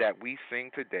hymn that we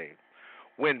sing today.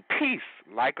 When peace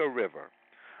like a river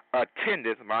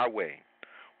attendeth my way,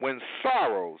 when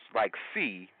sorrows like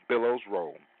sea billows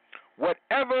roll,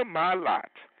 whatever my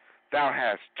lot, thou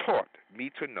hast taught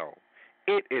me to know.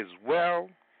 It is well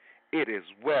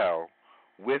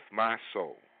with my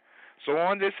soul. So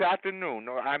on this afternoon,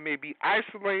 I may be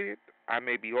isolated, I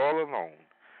may be all alone,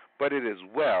 but it is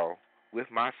well with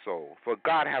my soul. For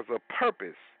God has a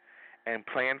purpose and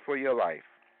plan for your life.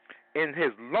 In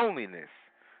his loneliness,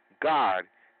 God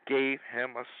gave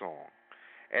him a song.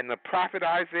 And the prophet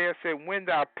Isaiah said, when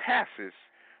thou passest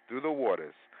through the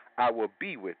waters, I will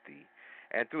be with thee,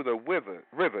 and through the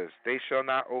rivers they shall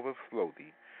not overflow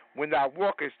thee. When thou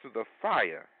walkest through the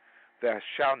fire, thou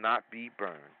shalt not be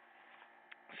burned.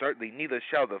 Certainly neither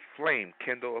shall the flame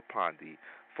kindle upon thee.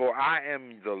 For I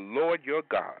am the Lord your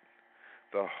God,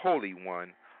 the Holy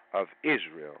One of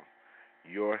Israel,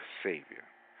 your Savior.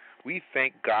 We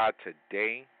thank God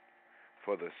today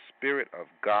for the Spirit of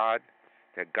God,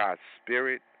 that God's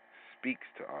Spirit speaks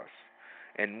to us.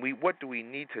 And what do we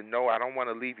need to know? I don't want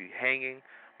to leave you hanging,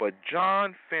 but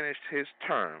John finished his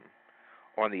term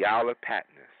on the Isle of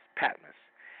Patmos,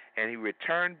 and he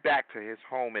returned back to his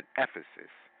home in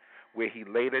Ephesus, where he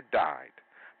later died.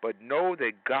 But know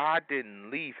that God didn't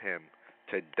leave him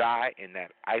to die in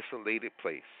that isolated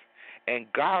place.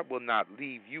 And God will not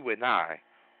leave you and I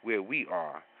where we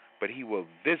are, but he will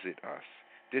visit us.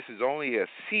 This is only a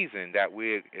season that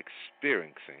we're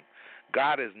experiencing.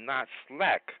 God is not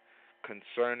slack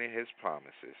concerning his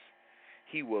promises.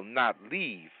 He will not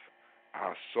leave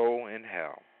our soul in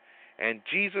hell. And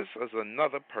Jesus is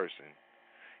another person.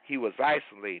 He was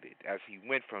isolated as he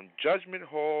went from judgment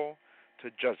hall to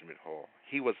judgment hall.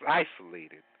 He was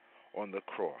isolated on the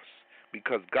cross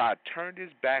because God turned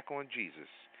his back on Jesus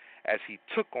as he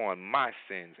took on my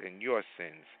sins and your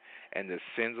sins and the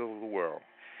sins of the world.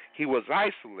 He was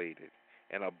isolated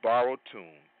in a borrowed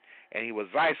tomb, and he was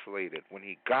isolated when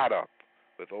he got up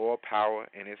with all power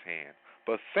in his hand.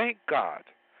 But thank God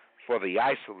for the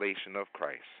isolation of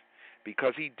Christ.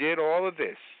 Because he did all of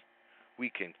this, we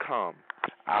can come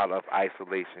out of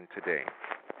isolation today.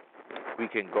 We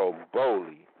can go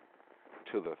boldly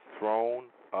to the throne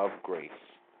of grace.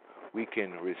 We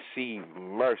can receive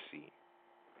mercy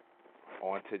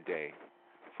on today.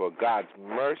 For God's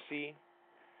mercy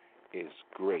is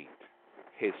great.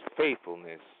 His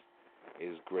faithfulness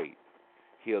is great.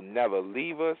 He'll never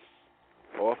leave us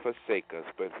or forsake us,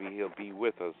 but he'll be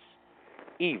with us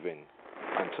even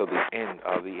until the end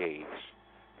of the age.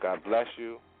 God bless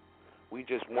you. We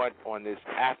just want on this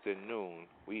afternoon,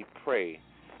 we pray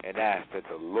and ask that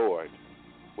the Lord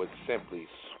would simply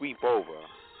sweep over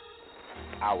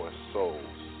our souls,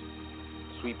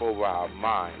 sweep over our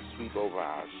minds, sweep over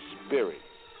our spirits.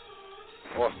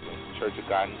 Austin, Church of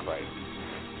God in Christ.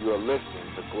 You are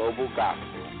listening to Global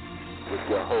Gospel with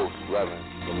your host, Reverend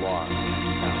LeMarr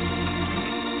Townsend.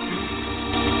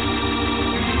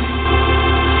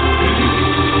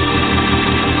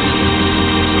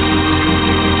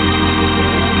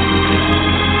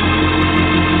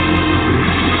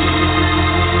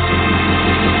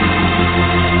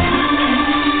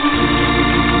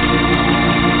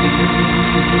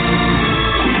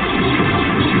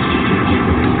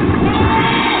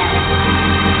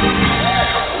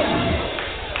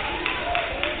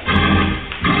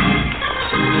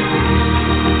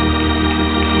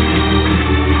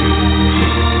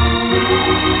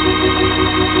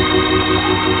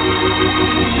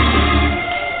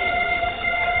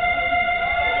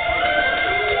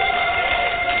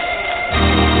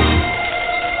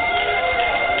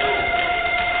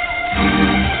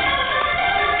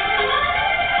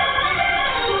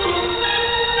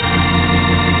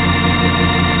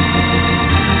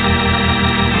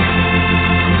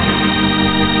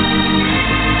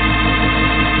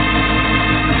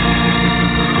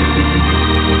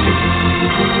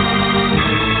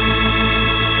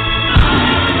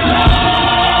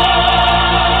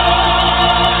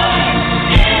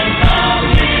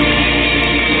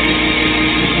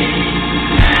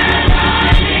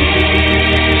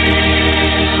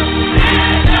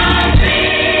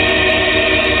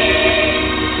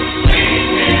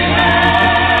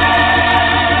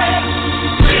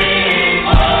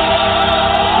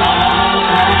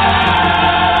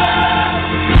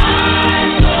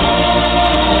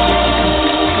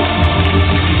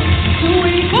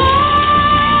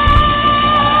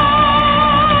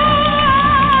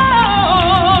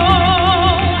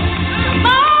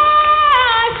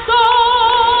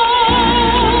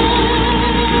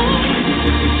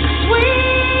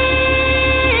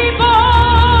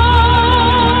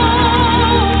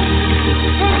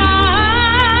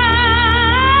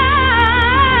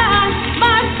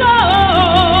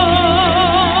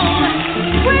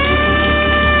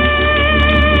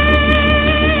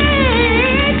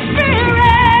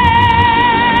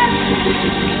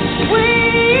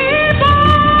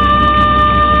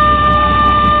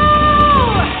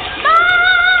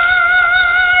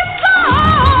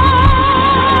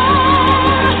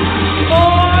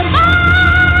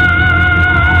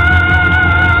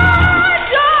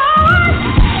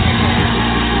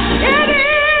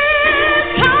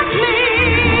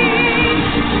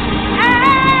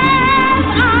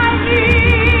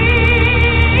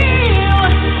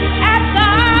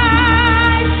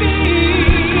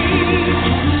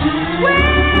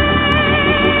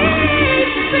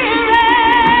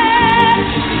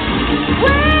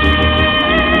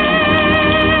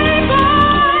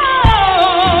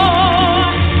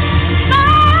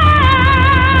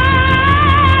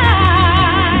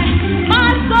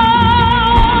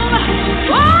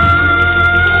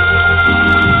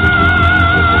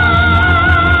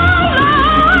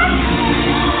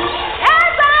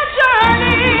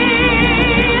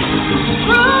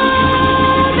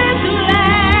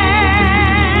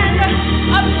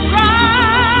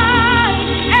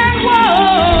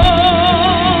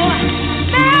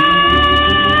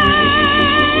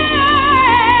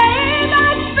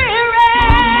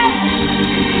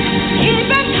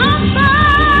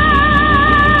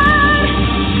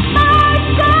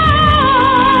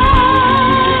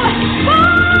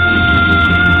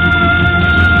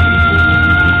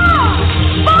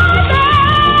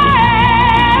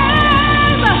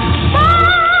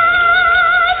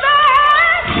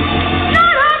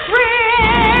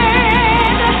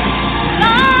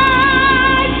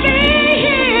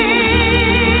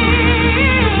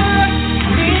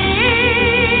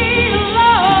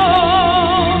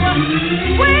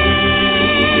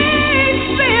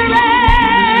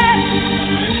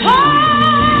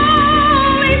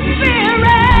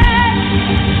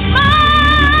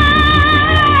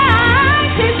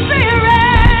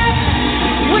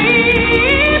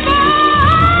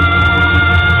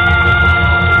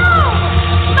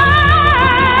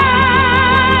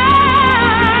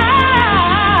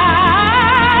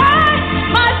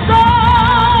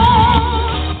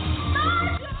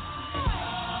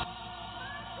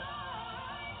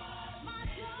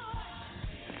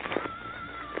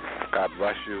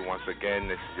 Once again,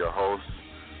 this is your host,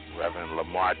 Reverend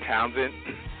LeMarr Townsend,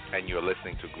 and you're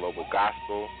listening to Global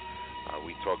Gospel.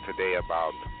 We talk today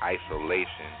about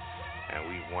isolation, and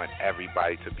we want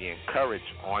everybody to be encouraged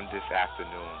on this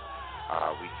afternoon.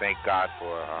 We thank God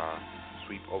for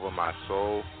Sweep Over My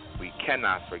Soul. We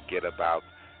cannot forget about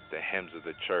the hymns of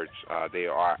the church. They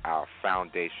are our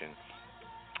foundation.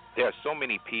 There are so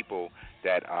many people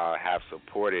that have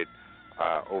supported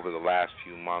over the last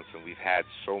few months, and we've had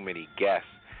so many guests.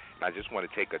 And I just want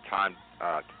to take a time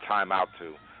out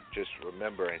to just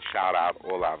remember and shout out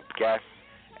all our guests,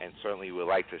 and certainly we'd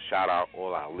like to shout out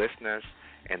all our listeners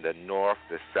in the north,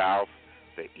 the south,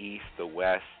 the east, the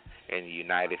west, in the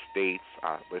United States,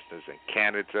 our listeners in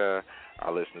Canada,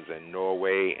 our listeners in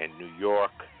Norway and New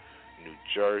York, New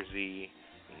Jersey,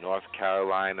 North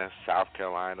Carolina, South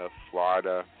Carolina,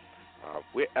 Florida,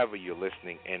 wherever you're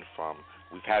listening in from.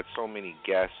 We've had so many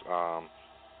guests,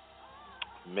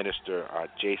 Minister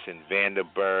Jason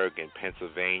Vanderberg in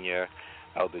Pennsylvania,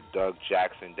 Elder Doug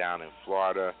Jackson down in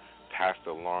Florida,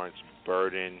 Pastor Lawrence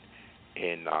Burden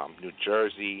in New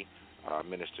Jersey,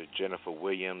 Minister Jennifer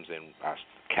Williams in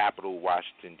Capital,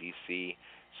 Washington, D.C.,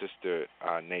 Sister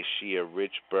Nashia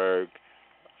Richburg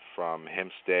from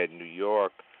Hempstead, New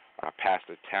York,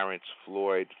 Pastor Terrence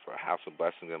Floyd for House of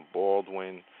Blessings in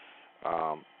Baldwin,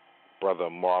 Brother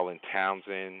Marlon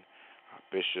Townsend,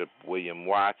 Bishop William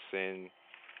Watson,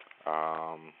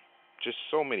 just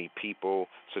so many people,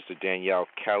 Sister Danielle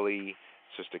Kelly,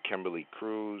 Sister Kimberly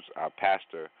Cruz,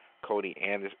 Pastor Cody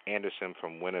Anderson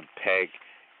from Winnipeg,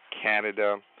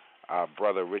 Canada,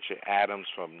 Brother Richard Adams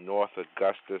from North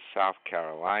Augusta, South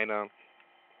Carolina,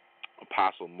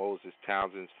 Apostle Moses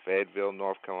Townsend, Fayetteville,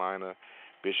 North Carolina,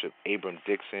 Bishop Abram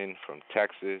Dixon from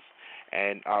Texas,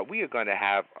 and we are going to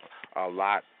have a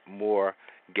lot more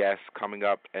guests coming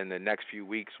up in the next few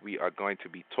weeks. We are going to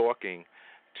be talking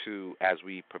to, as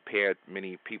we prepare,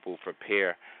 many people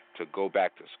prepare to go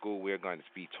back to school, we're going to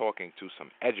be talking to some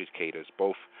educators,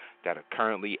 both that are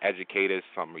currently educators,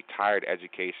 some retired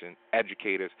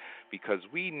educators, because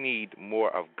we need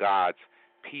more of God's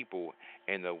people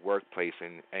in the workplace,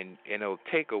 and it'll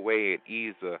take away and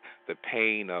ease the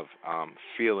pain of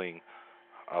feeling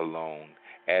alone.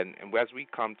 And as we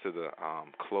come to the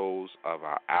close of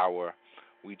our hour,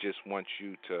 we just want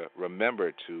you to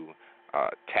remember to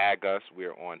tag us.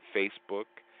 We're on Facebook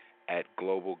at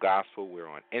Global Gospel. We're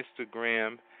on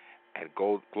Instagram at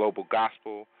Global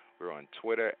Gospel. We're on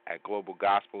Twitter at Global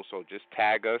Gospel. So just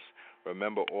tag us.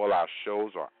 Remember, all our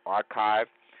shows are archived.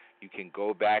 You can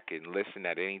go back and listen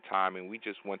at any time, and we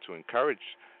just want to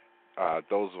encourage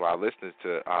those of our listeners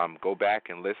to go back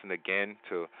and listen again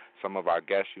to some of our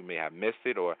guests. You may have missed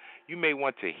it, or you may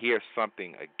want to hear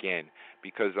something again,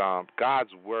 because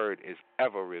God's Word is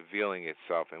ever revealing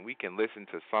itself, and we can listen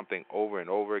to something over and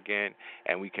over again,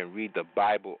 and we can read the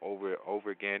Bible over and over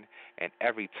again, and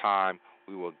every time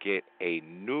we will get a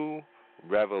new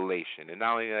revelation. And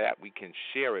not only that, we can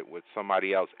share it with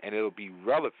somebody else, and it'll be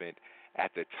relevant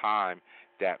at the time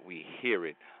that we hear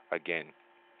it again.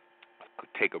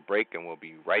 Take a break, and we'll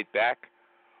be right back.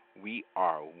 We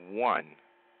Are One.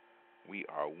 We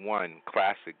Are One,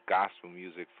 classic gospel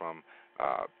music from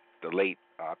the late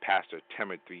Pastor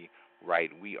Timothy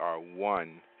Wright. We are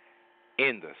one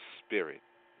in the Spirit.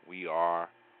 We are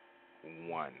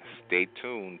one. Stay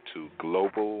tuned to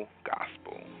Global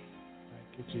Gospel.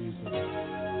 Thank you, Jesus.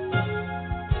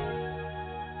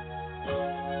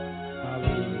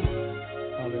 Hallelujah.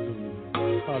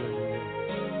 Hallelujah. Hallelujah.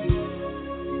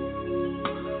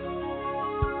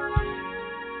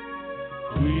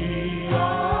 We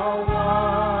are one.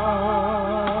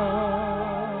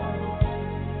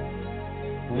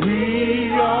 We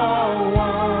are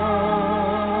one.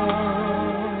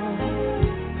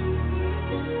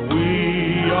 We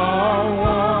are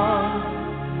one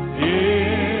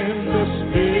in the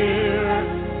Spirit.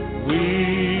 We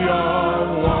are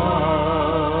one.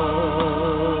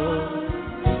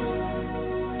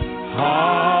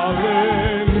 Hallelujah.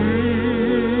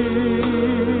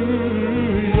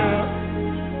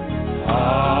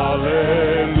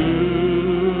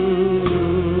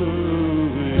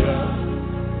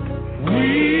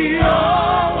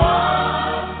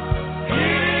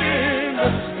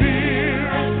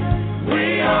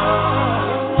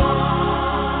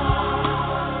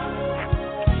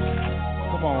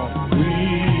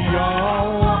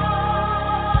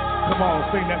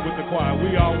 Sing that with the choir.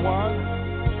 We are one.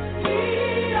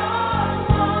 We are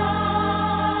one.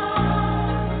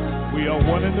 We are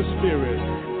one in the Spirit.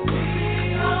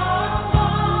 We are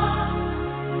one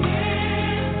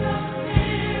in the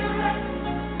Spirit.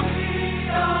 We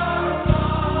are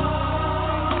one.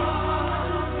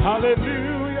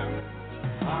 Hallelujah.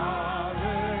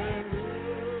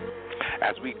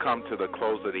 come to the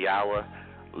close of the hour,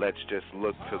 let's just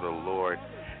look to the Lord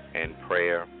in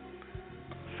prayer.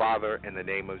 Father, in the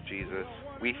name of Jesus,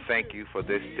 we thank you for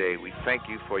this day. We thank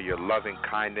you for your loving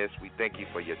kindness. We thank you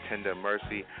for your tender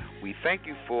mercy. We thank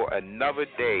you for another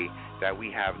day that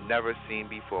we have never seen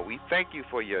before. We thank you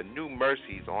for your new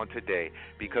mercies on today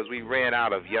because we ran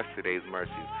out of yesterday's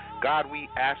mercies. God, we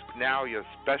ask now your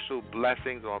special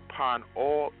blessings upon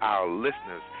all our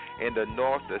listeners in the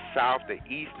north, the south, the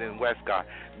east, and west, God.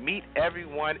 Meet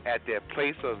everyone at their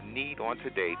place of need on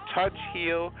today. Touch,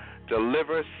 heal,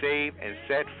 deliver, save, and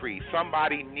set free.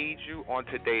 Somebody needs you on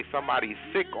today. Somebody's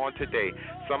sick on today.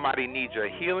 Somebody needs your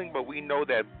healing, but we know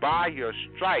that by your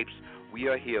stripes we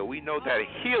are healed. We know that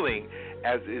healing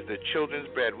as is the children's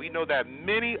bread. We know that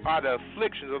many are the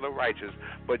afflictions of the righteous,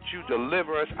 but you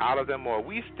deliver us out of them all.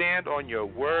 We stand on your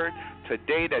word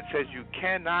today that says you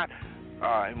cannot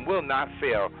and will not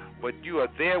fail, but you are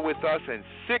there with us in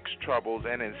 6 troubles,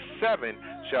 and in 7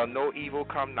 shall no evil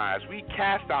come nigh us. We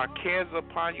cast our cares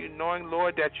upon you, knowing,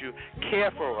 Lord, that you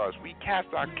care for us. We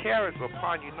cast our cares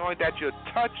upon you, knowing that you're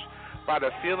touched by the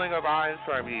feeling of our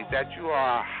infirmities, that you are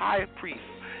our high priest.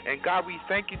 And God, we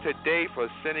thank you today for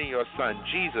sending your son,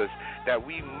 Jesus, that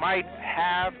we might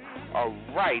have a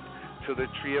right to the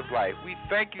tree of life. We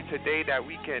thank you today that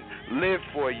we can live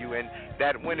for you, and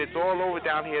that when it's all over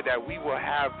down here, that we will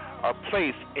have a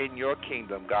place in your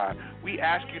kingdom, God. We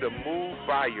ask you to move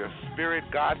by your spirit,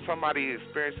 God. Somebody is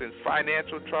experiencing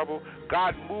financial trouble.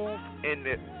 God, move in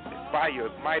it by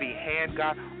your mighty hand,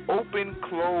 God. Open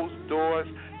closed doors.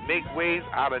 Make ways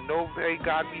out of no way,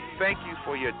 God. We thank you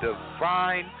for your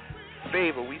divine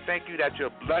favor. We thank you that your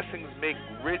blessings make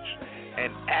rich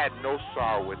and add no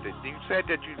sorrow with it. You said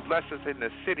that you bless us in the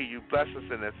city, you bless us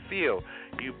in the field,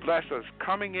 you bless us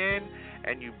coming in,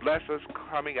 and you bless us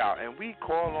coming out. And we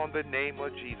call on the name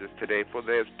of Jesus today, for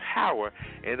there's power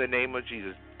in the name of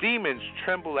Jesus. Demons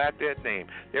tremble at their name.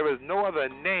 There is no other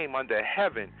name under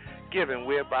heaven given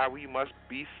whereby we must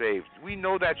be saved. We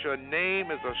know that your name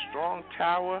is a strong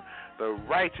tower. The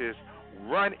righteous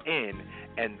run in,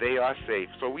 and they are safe.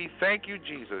 So we thank you,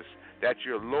 Jesus, that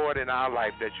you're Lord in our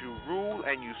life, that you rule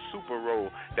and you super rule,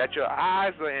 that your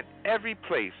eyes are in every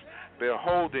place,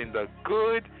 beholding the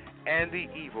good and the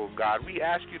evil, God. We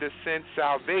ask you to send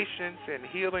salvation, send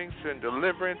healing, send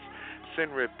deliverance,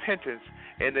 send repentance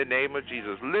in the name of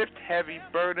Jesus. Lift heavy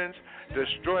burdens,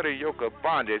 destroy the yoke of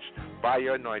bondage by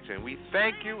your anointing. We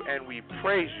thank you and we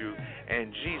praise you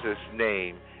in Jesus'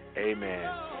 name. Amen.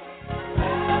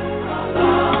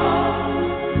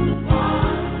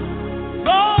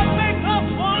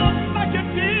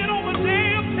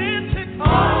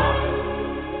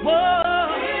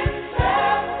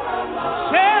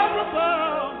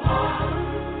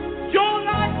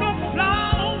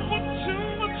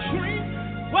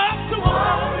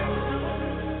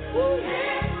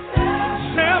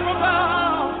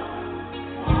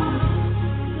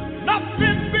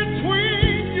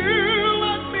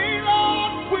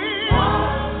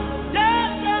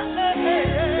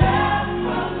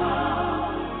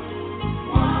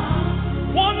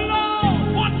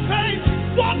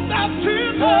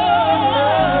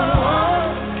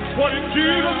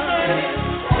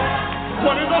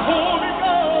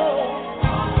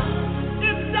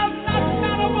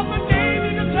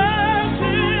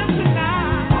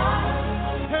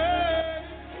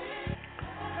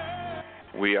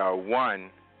 We are one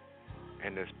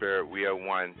in the spirit. We are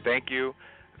one. Thank you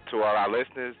to all our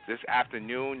listeners. This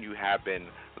afternoon, you have been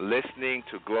listening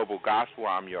to Global Gospel.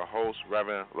 I'm your host,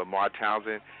 Reverend LeMarr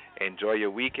Townsend. Enjoy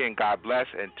your weekend. God bless.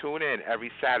 And tune in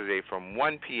every Saturday from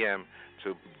 1 p.m.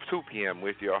 to 2 p.m.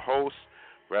 with your host,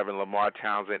 Reverend LeMarr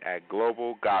Townsend at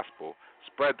Global Gospel.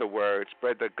 Spread the word.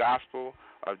 Spread the gospel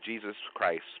of Jesus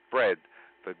Christ. Spread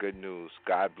the good news.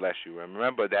 God bless you. And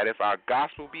remember that if our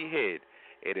gospel be hid,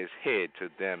 it is hid to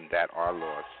them that are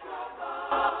lost.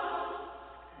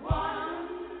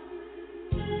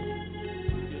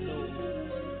 You know,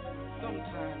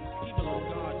 sometimes people of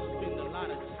God spend a lot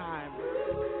of time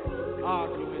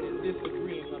arguing and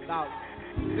disagreeing about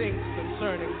things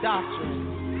concerning doctrine.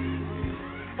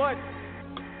 But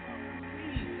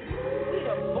we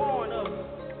are born of,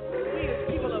 we as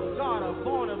people of God are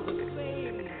born of the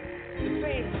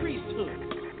same priesthood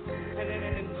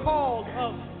and called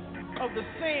of the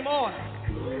same order.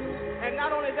 And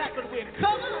not only that, but we're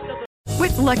covered under the...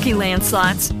 With Lucky Land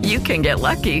Slots, you can get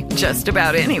lucky just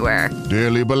about anywhere.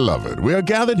 Dearly beloved, we are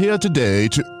gathered here today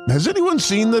to... Has anyone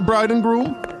seen the bride and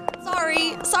groom?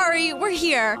 Sorry, we're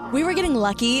here. We were getting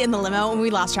lucky in the limo and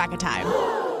we lost track of time.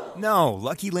 No,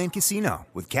 Lucky Land Casino,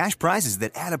 with cash prizes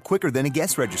that add up quicker than a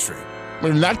guest registry.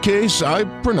 In that case, I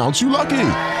pronounce you lucky.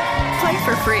 Play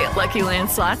for free at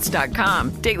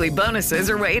LuckyLandSlots.com. Daily bonuses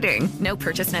are waiting. No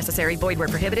purchase necessary. Void where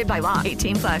prohibited by law.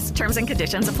 18 plus. Terms and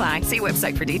conditions apply. See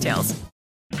website for details.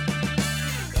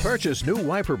 Purchase new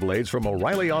wiper blades from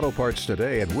O'Reilly Auto Parts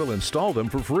today and we'll install them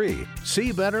for free.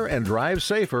 See better and drive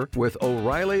safer with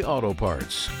O'Reilly Auto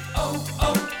Parts.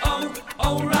 Oh,